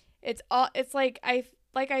 it's like I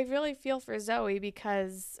really feel for Zoe,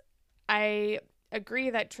 because I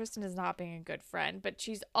agree that Tristan is not being a good friend, but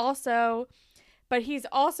he's also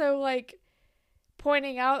like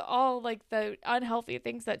pointing out all, like, the unhealthy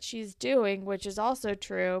things that she's doing, which is also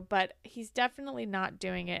true, but he's definitely not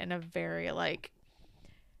doing it in a very, like,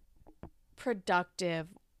 productive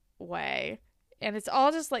way. And it's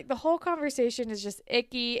all just like the whole conversation is just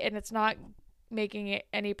icky and it's not making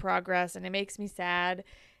any progress. And it makes me sad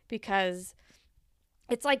because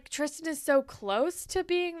it's like Tristan is so close to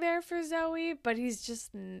being there for Zoe, but he's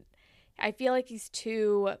just, I feel like he's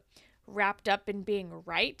too wrapped up in being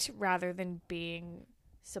right rather than being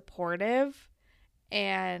supportive.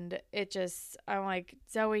 And it just, I'm like,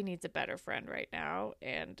 Zoe needs a better friend right now,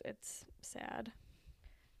 and it's sad.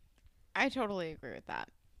 I totally agree with that.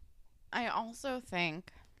 I also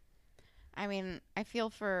think, I mean, I feel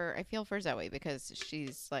for Zoe because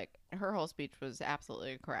she's like, her whole speech was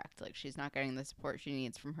absolutely correct. Like, she's not getting the support she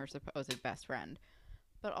needs from her supposed best friend.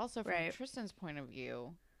 But also from Tristan's point of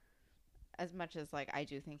view, as much as like I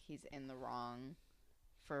do think he's in the wrong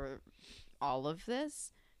for all of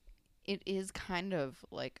this, it is kind of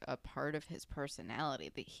like a part of his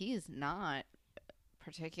personality that he is not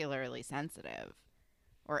particularly sensitive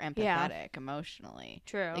or empathetic emotionally.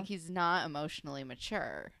 True. Like, he's not emotionally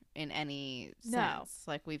mature in any sense.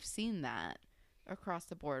 No. Like, we've seen that across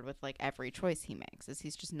the board with like every choice he makes, is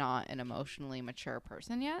he's just not an emotionally mature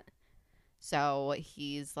person yet. So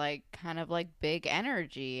he's like kind of like big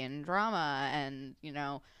energy and drama and, you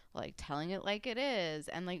know, like telling it like it is.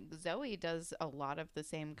 And like Zoe does a lot of the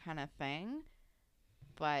same kind of thing,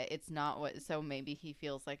 but it's not what, so maybe he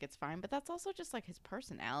feels like it's fine, but that's also just like his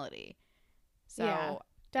personality. So yeah,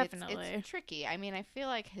 definitely. It's tricky. I mean, I feel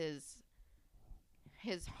like his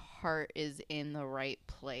heart is in the right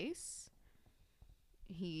place.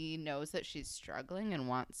 He knows that she's struggling and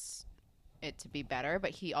wants it to be better, but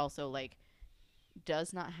he also like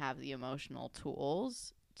does not have the emotional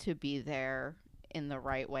tools to be there in the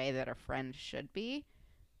right way that a friend should be,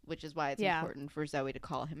 which is why it's important for Zoe to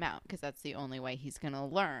call him out, because that's the only way he's going to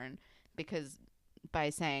learn, because by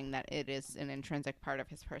saying that it is an intrinsic part of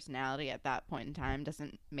his personality at that point in time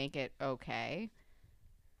doesn't make it okay.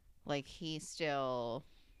 Like, he still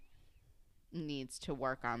needs to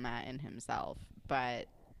work on that in himself, but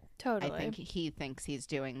totally. I think he thinks he's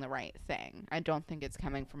doing the right thing. I don't think it's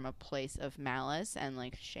coming from a place of malice and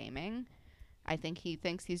like shaming. I think he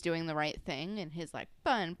thinks he's doing the right thing in his like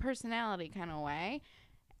fun personality kind of way,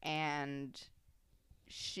 and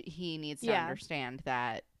he needs to understand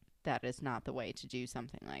that that is not the way to do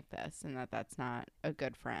something like this, and that that's not a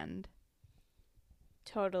good friend.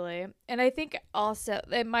 Totally. And I think also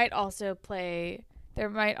it might also play, there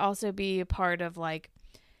might also be a part of like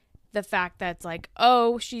the fact that's like,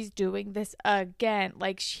 oh, she's doing this again.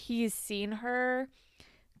 Like, he's seen her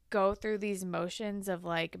go through these motions of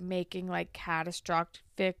like making like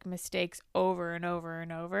catastrophic mistakes over and over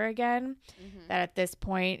and over again. Mm-hmm. That at this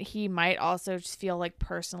point he might also just feel like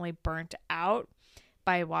personally burnt out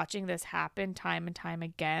by watching this happen time and time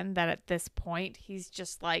again. That at this point he's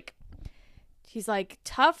just like, he's like,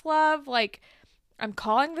 tough love, like, I'm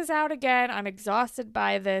calling this out again. I'm exhausted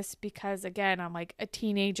by this because, again, I'm like a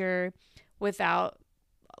teenager without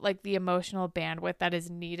like the emotional bandwidth that is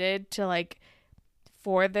needed to like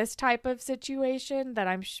for this type of situation, that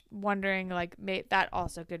I'm wondering like that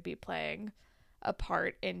also could be playing a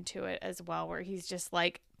part into it as well, where he's just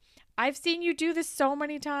like, I've seen you do this so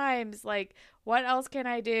many times. Like, what else can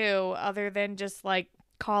I do other than just like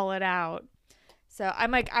call it out? So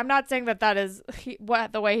I'm like, I'm not saying that is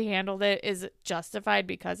what the way he handled it is justified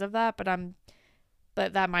because of that, but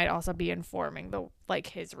that might also be informing the like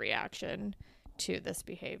his reaction to this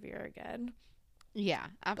behavior again. Yeah,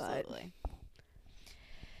 absolutely. But,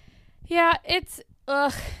 yeah, it's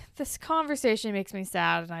this conversation makes me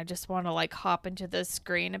sad, and I just want to like hop into the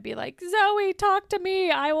screen and be like, Zoe, talk to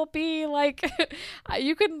me. I will be like,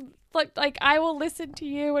 you can. Like I will listen to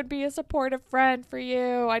you and be a supportive friend for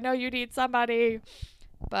you. I know you need somebody.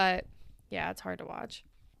 But yeah, it's hard to watch.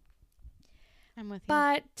 I'm with you.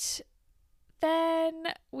 But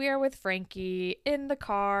then we are with Frankie in the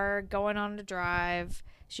car going on a drive.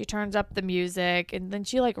 She turns up the music and then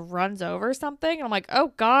she like runs over something. And I'm like,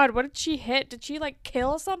 oh God, what did she hit? Did she like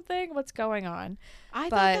kill something? What's going on? I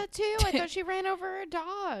thought that too. I thought she ran over a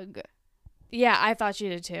dog. Yeah, I thought she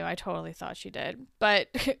did too. I totally thought she did.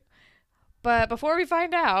 But before we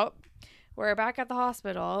find out, we're back at the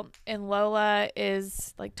hospital, and Lola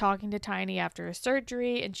is like talking to Tiny after a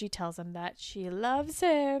surgery, and she tells him that she loves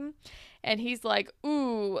him. And he's like,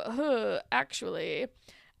 ooh, actually,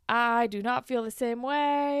 I do not feel the same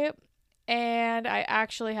way, and I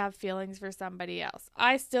actually have feelings for somebody else.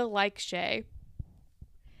 I still like Shay.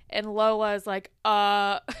 And Lola is like,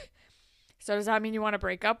 so does that mean you want to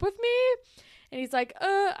break up with me? And he's like,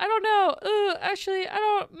 I don't know. Actually,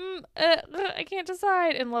 I can't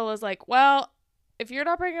decide. And Lola's like, well, if you're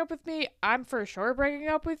not breaking up with me, I'm for sure breaking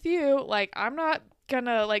up with you. Like, I'm not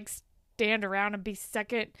gonna, like, stand around and be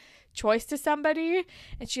second choice to somebody.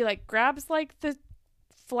 And she like grabs like the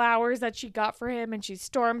flowers that she got for him and she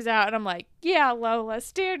storms out, and I'm like, yeah, Lola,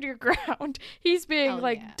 stand your ground. He's being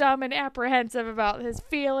dumb and apprehensive about his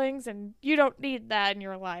feelings, and you don't need that in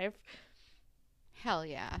your life. Hell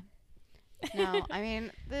yeah. No, I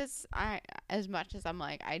mean, as much as I'm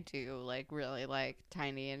like, I do like really like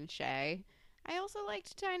Tiny and Shay, I also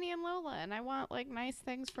liked Tiny and Lola, and I want like nice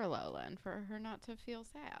things for Lola and for her not to feel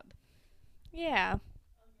sad. Yeah.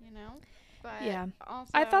 You know? But yeah. Also,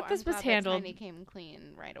 I thought this was handled. Tiny came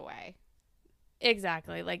clean right away.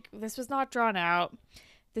 Exactly. Like, this was not drawn out.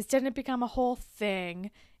 This didn't become a whole thing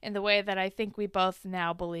in the way that I think we both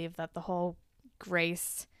now believe that the whole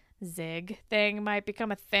Grace Zig thing might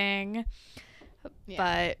become a thing. Yeah.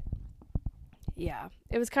 But yeah,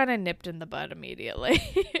 it was kind of nipped in the bud immediately.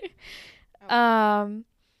 Okay.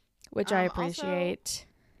 Which I appreciate. Also,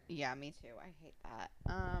 yeah, me too. I hate that.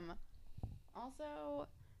 Also,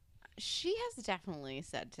 she has definitely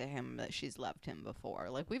said to him that she's loved him before.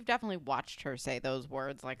 Like, we've definitely watched her say those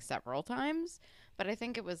words like several times. But I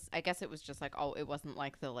guess it was just like, it wasn't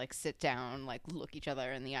like the like sit down, like look each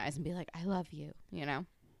other in the eyes and be like, I love you, you know?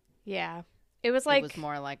 Yeah. It was like, it was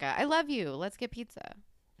more like I love you. Let's get pizza.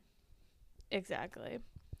 Exactly.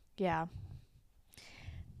 Yeah.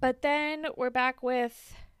 But then we're back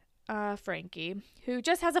with Frankie, who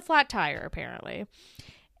just has a flat tire, apparently.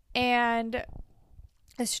 And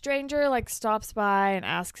a stranger, like, stops by and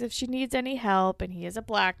asks if she needs any help, and he is a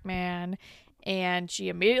black man. And she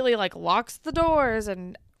immediately, like, locks the doors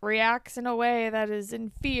and reacts in a way that is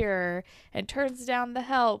in fear and turns down the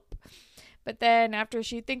help. But then after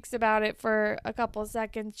she thinks about it for a couple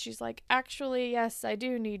seconds, she's like, actually, yes, I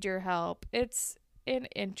do need your help. It's an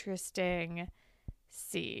interesting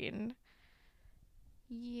scene.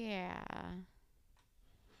 Yeah.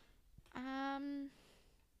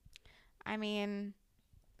 I mean,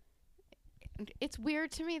 it's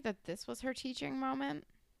weird to me that this was her teaching moment.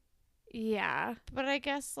 Yeah. But I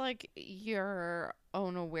guess, like, your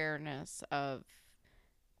own awareness of,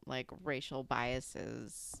 like, racial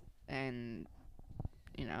biases and,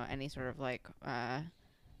 you know, any sort of, like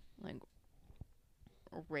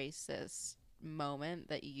racist moment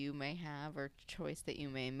that you may have or choice that you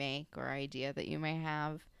may make or idea that you may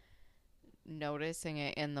have, noticing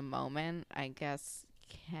it in the moment, I guess,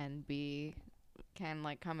 can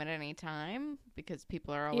come at any time because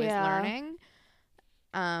people are always learning.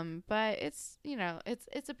 But it's, you know,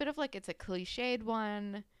 it's a bit of like, it's a cliched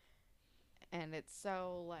one, and it's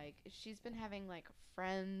so like, she's been having like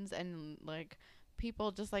friends and like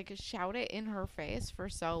people just like shout it in her face for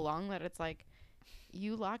so long that it's like,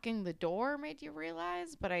 you locking the door made you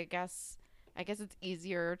realize. But I guess it's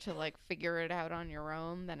easier to like figure it out on your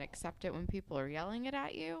own than accept it when people are yelling it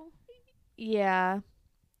at you. Yeah.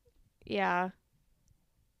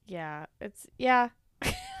 It's I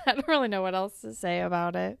don't really know what else to say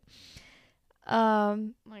about it.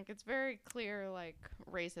 Like, it's very clear, like,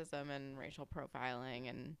 racism and racial profiling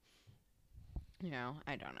and, you know,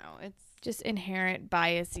 I don't know. It's just inherent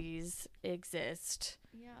biases exist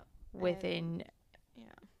within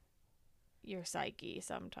your psyche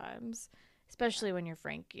sometimes, especially when you're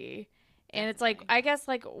Frankie. And it's like, I guess,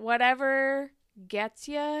 like, whatever gets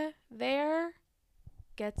you there.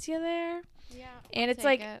 Yeah. And it's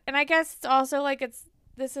like, and I guess it's also like,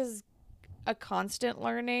 this is a constant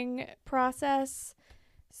learning process.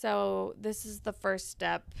 So this is the first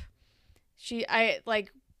step.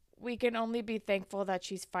 We can only be thankful that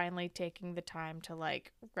she's finally taking the time to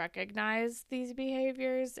like recognize these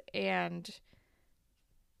behaviors and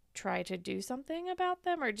try to do something about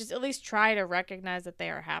them, or just at least try to recognize that they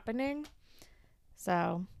are happening.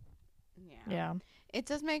 So, yeah. It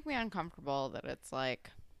does make me uncomfortable that it's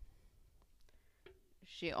like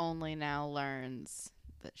she only now learns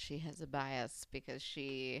that she has a bias because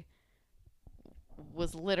she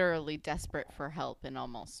was literally desperate for help and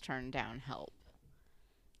almost turned down help.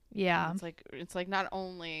 Yeah. And it's like not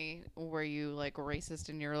only were you like racist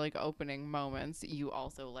in your like opening moments, you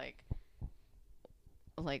also like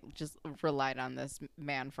just relied on this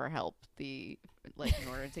man for help in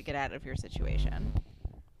order to get out of your situation.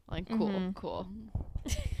 Like, cool.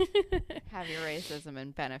 Have your racism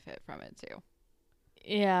and benefit from it too.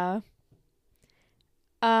 Yeah.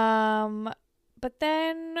 But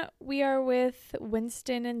then we are with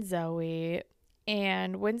Winston and Zoe,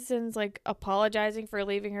 and Winston's like apologizing for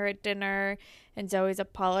leaving her at dinner, and Zoe's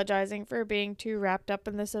apologizing for being too wrapped up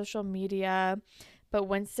in the social media. But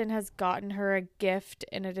Winston has gotten her a gift,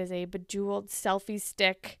 and it is a bejeweled selfie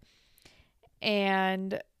stick.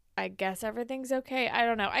 And I guess everything's okay. I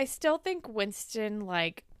don't know. I still think Winston,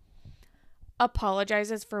 like,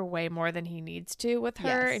 apologizes for way more than he needs to with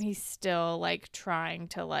her. Yes. And he's still like trying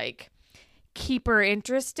to like keep her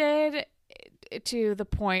interested to the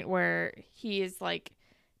point where he is like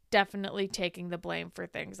definitely taking the blame for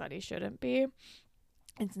things that he shouldn't be.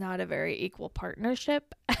 It's not a very equal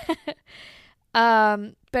partnership.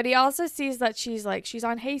 But he also sees that she's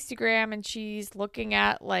on Hastygram and she's looking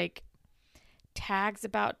at like tags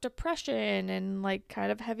about depression and like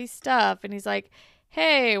kind of heavy stuff. And he's like,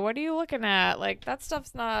 hey, what are you looking at? Like, that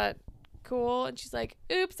stuff's not cool. And she's like,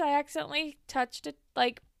 oops, I accidentally tapped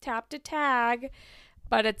a tag.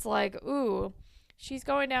 But it's like, ooh, she's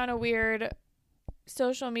going down a weird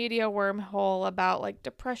social media wormhole about like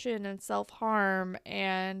depression and self-harm,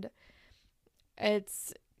 and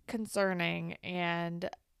it's concerning. And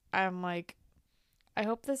I'm like, I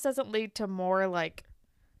hope this doesn't lead to more like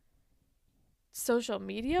social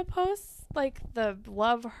media posts like the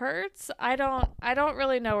love hurts. I don't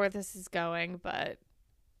really know where this is going, but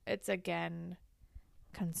it's again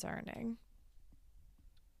concerning.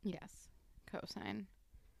 Yes, cosign.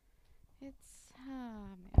 It's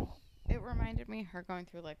man. It reminded me her going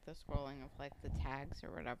through like the scrolling of like the tags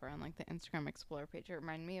or whatever on like the Instagram Explorer page. It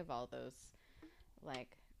reminded me of all those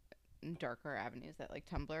like darker avenues that like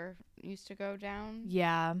Tumblr used to go down.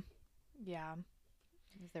 Yeah.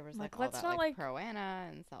 There was like all that like pro-ana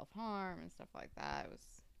and self-harm and stuff like that. It was,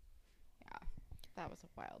 yeah, that was a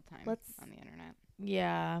wild time on the internet.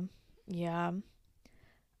 Yeah.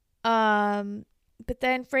 But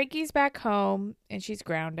then Frankie's back home and she's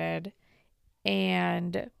grounded,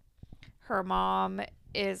 and her mom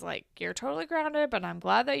is like, you're totally grounded, but I'm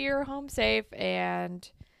glad that you're home safe and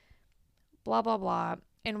blah, blah, blah.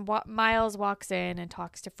 And Miles walks in and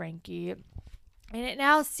talks to Frankie, and it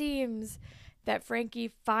now seems that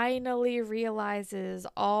Frankie finally realizes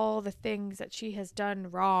all the things that she has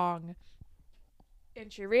done wrong.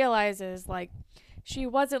 And she realizes, like, she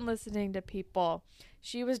wasn't listening to people.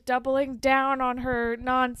 She was doubling down on her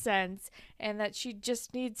nonsense, and that she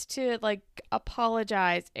just needs to, like,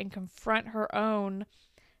 apologize and confront her own,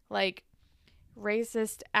 like,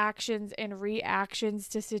 racist actions and reactions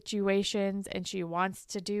to situations, and she wants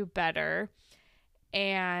to do better.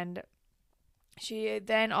 And she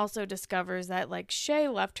then also discovers that, like, Shay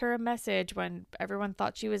left her a message when everyone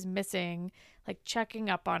thought she was missing, like, checking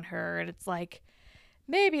up on her. And it's like,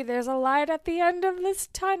 maybe there's a light at the end of this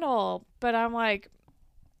tunnel. But I'm like,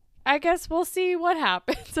 I guess we'll see what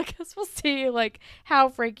happens. I guess we'll see, like, how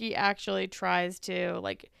Frankie actually tries to,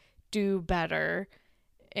 like, do better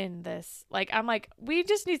in this. Like, I'm like, we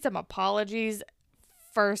just need some apologies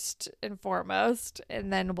first and foremost,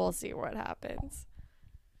 and then we'll see what happens.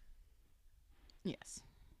 Yes.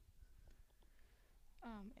 Oh,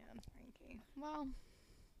 man, Frankie. Well,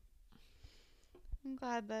 I'm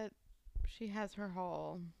glad that she has her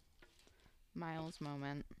whole Miles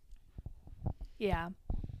moment. Yeah.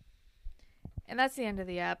 And that's the end of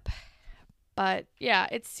the ep. But, yeah,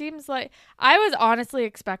 it seems like I was honestly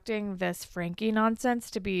expecting this Frankie nonsense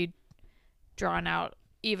to be drawn out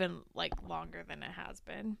even, like, longer than it has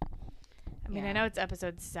been. I mean, I know it's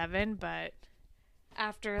episode 7, but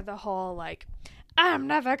after the whole, like, I'm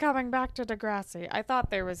never coming back to Degrassi, I thought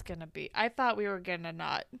we were gonna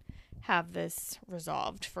not have this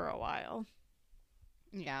resolved for a while.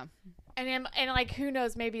 Yeah. And like, who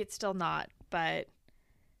knows, maybe it's still not, but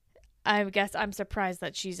I guess I'm surprised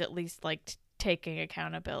that she's at least, like, taking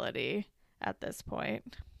accountability at this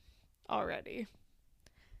point already.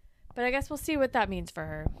 But I guess we'll see what that means for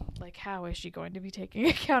her. Like, how is she going to be taking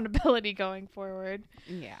accountability going forward?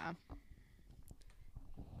 Yeah.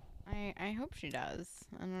 I hope she does.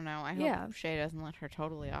 I don't know. I hope Shay doesn't let her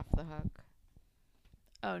totally off the hook.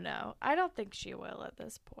 Oh, no. I don't think she will at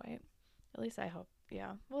this point. At least I hope.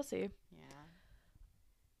 Yeah. We'll see. Yeah.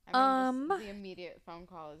 I mean, the immediate phone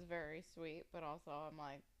call is very sweet, but also I'm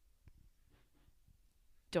like,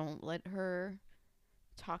 don't let her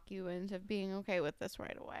talk you into being okay with this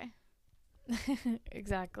right away.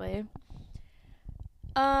 Exactly.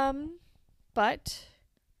 But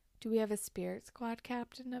do we have a Spirit Squad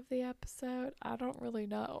captain of the episode? I don't really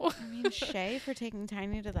know. I mean, Shay for taking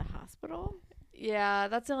Tiny to the hospital? Yeah,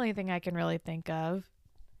 that's the only thing I can really think of.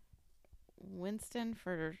 Winston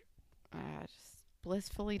for just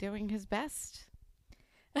blissfully doing his best.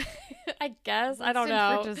 I guess. Winston I don't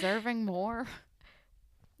know. for deserving more.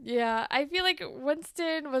 Yeah, I feel like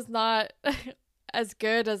Winston was not as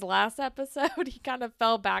good as last episode. He kind of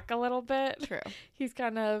fell back a little bit. True. He's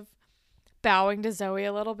kind of bowing to Zoe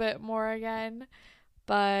a little bit more again.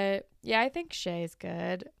 But yeah, I think Shay's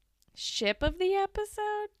good. Ship of the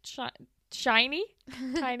episode? Shiny,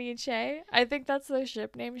 Tiny and Shay. I think that's their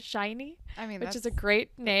ship name, Shiny. I mean, which is a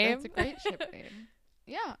great name. That's a great ship name.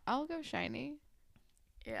 Yeah, I'll go Shiny.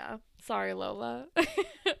 Yeah. Sorry, Lola.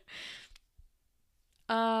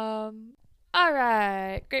 All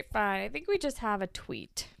right. Grapevine. I think we just have a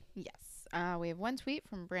tweet. Yes. We have one tweet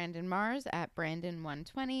from Brandon Mars at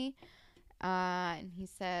Brandon120. And he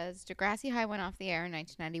says, Degrassi High went off the air in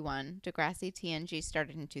 1991. Degrassi TNG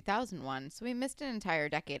started in 2001, so we missed an entire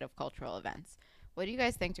decade of cultural events. What do you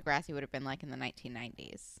guys think Degrassi would have been like in the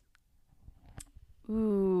 1990s?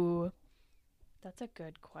 Ooh, that's a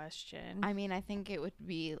good question. I mean, I think it would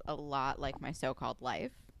be a lot like My So-Called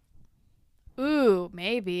Life. Ooh,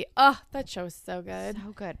 maybe. Oh, that show is so good.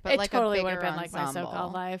 So good. But it like totally a would have been ensemble. like My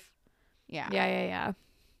So-Called Life. Yeah. Yeah.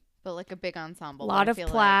 But like a big ensemble. A lot of plaid.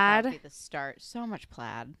 plaid. Like that would be the start. So much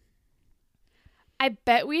plaid. I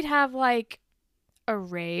bet we'd have like a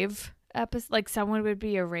rave episode. Like someone would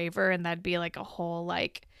be a raver, and that'd be like a whole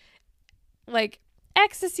like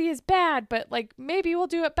ecstasy is bad, but like maybe we'll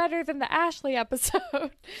do it better than the Ashley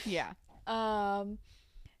episode. Yeah. And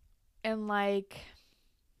like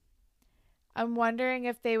I'm wondering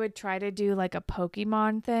if they would try to do like a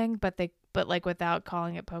Pokemon thing, but like without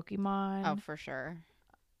calling it Pokemon. Oh, for sure.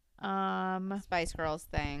 Spice Girls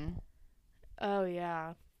thing. Oh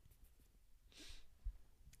yeah.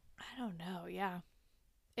 I don't know. Yeah,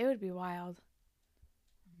 it would be wild.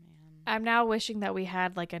 Man, I'm now wishing that we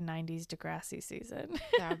had like a 90s Degrassi season.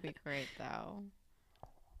 that would be great though.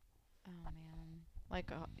 Oh man,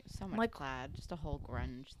 like so much like plaid, just a whole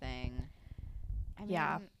grunge thing. I mean,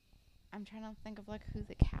 yeah. I'm trying to think of like who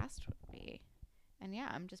the cast would be, and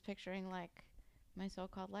yeah, I'm just picturing like My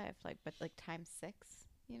So-Called Life, like but like times 6.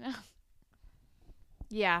 You know?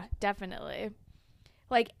 Yeah, definitely.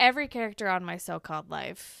 Like every character on My So-Called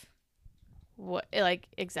Life,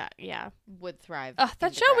 yeah, would thrive. Oh,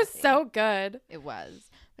 that show was Degrassi. so good. It was,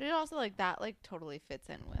 but it also like that like totally fits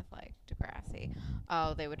in with like Degrassi.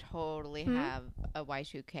 Oh, they would totally have a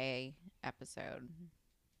Y2K episode.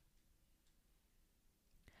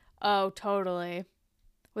 Oh, totally.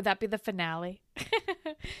 Would that be the finale?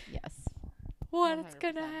 Yes. What's 100%.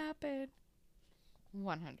 gonna happen?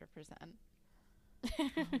 100%. Oh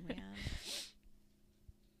man,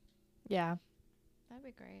 Yeah. that'd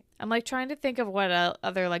be great. I'm like trying to think of what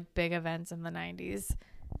other like big events in the 90s.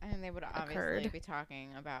 I mean, they would obviously occurred. be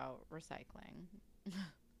talking about recycling.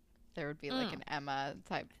 There would be like an Emma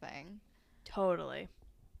type thing. Totally.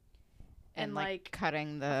 And like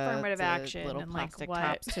cutting the affirmative action little and, like, plastic what-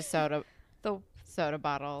 tops to soda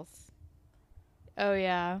bottles. Oh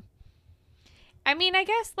yeah. I mean, I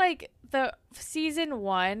guess like the season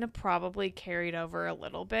 1 probably carried over a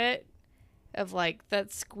little bit of like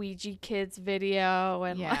that Squeegee Kids video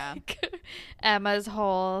and Yeah. like Emma's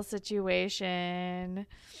whole situation,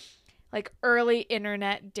 like early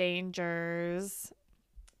internet dangers.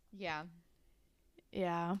 Yeah.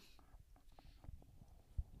 Yeah.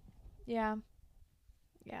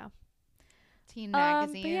 Teen but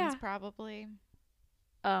magazines, yeah. probably.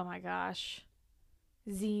 Oh my gosh.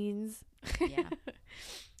 Zines. Yeah.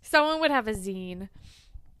 Someone would have a zine.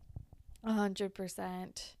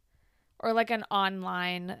 100%. Or like an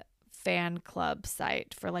online fan club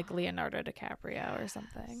site for like Leonardo DiCaprio or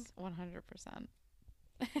something. 100%.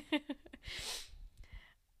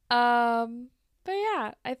 But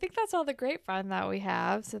yeah, I think that's all the grapevine that we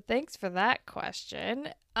have. So thanks for that question.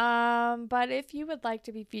 But if you would like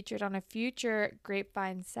to be featured on a future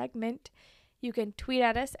grapevine segment, you can tweet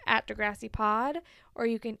at us at DegrassiPod, or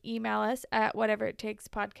you can email us at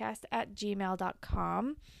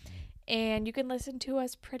whateverittakespodcast@gmail.com. And you can listen to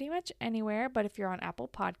us pretty much anywhere, but if you're on Apple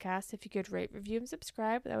Podcasts, if you could rate, review, and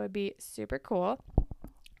subscribe, that would be super cool.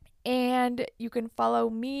 And you can follow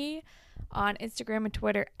me on Instagram and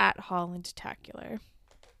Twitter at HollandTacular.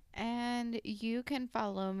 And you can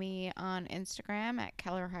follow me on Instagram at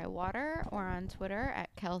Keller High Water or on Twitter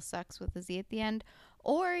at KelSucks with a Z at the end.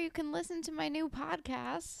 Or you can listen to my new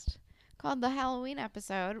podcast called The Halloween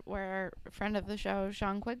Episode, where a friend of the show,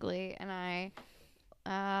 Sean Quigley, and I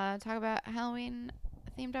talk about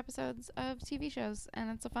Halloween-themed episodes of TV shows, and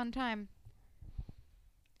it's a fun time.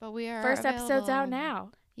 But we are First episode's out now.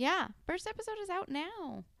 Yeah, first episode is out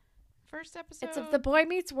now. First episode. It's of the Boy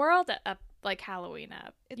Meets World like Halloween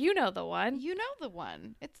app. You know the one. You know the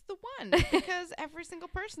one. It's the one. Because every single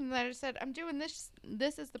person that I said, I'm doing this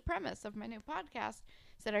is the premise of my new podcast,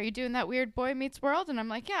 said, are you doing that weird Boy Meets World? And I'm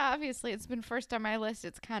like, yeah, obviously it's been first on my list.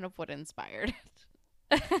 It's kind of what inspired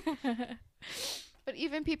it. But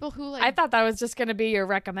even people who like... I thought that was just going to be your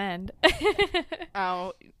recommend.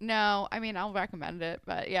 Oh, no. I mean, I'll recommend it.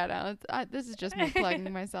 But yeah, no, this is just me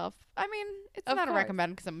plugging myself. I mean, it's Of not a course.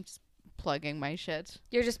 recommend because I'm just plugging my shit.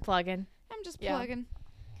 You're just plugging. I'm just plugging.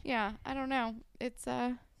 Yeah, I don't know. It's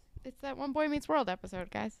that One Boy Meets World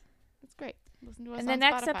episode, guys. It's great. Listen to us And on the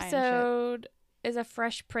next Spotify episode is a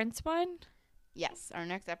Fresh Prince one? Yes, our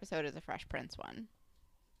next episode is a Fresh Prince one.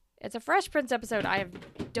 It's a Fresh Prince episode I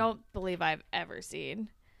don't believe I've ever seen.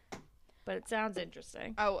 But it sounds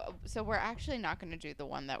interesting. Oh, so we're actually not going to do the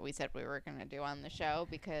one that we said we were going to do on the show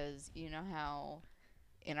because you know how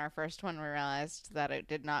in our first one we realized that it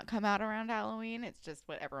did not come out around Halloween. It's just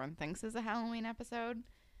what everyone thinks is a Halloween episode.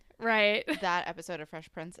 Right. That episode of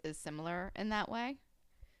Fresh Prince is similar in that way.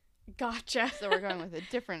 Gotcha. So we're going with a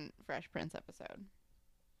different Fresh Prince episode.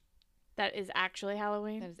 That is actually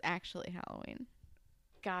Halloween? That is actually Halloween.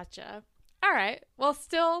 Gotcha. All right. Well,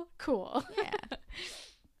 still cool. Yeah.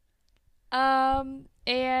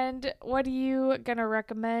 And what are you gonna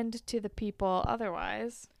recommend to the people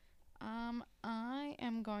otherwise? I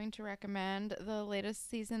am going to recommend the latest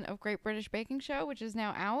season of Great British Baking Show, which is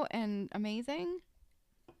now out and amazing.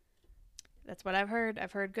 That's what I've heard.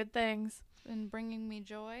 I've heard good things. And bringing me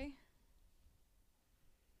joy.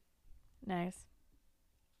 Nice.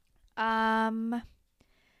 I've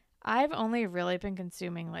only really been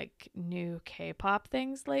consuming like new K-pop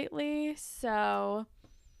things lately, so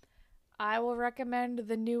I will recommend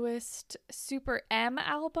the newest Super M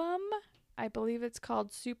album. I believe it's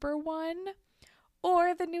called Super One,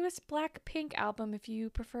 or the newest Blackpink album if you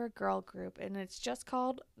prefer a girl group, and it's just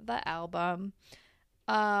called The Album.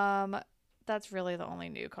 That's really the only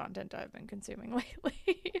new content I've been consuming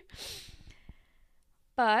lately.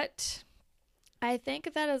 But I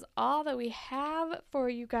think that is all that we have for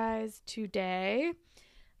you guys today.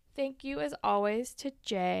 Thank you, as always, to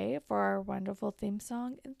Jay for our wonderful theme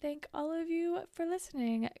song, and thank all of you for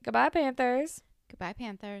listening. Goodbye, Panthers. Goodbye,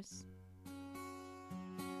 Panthers.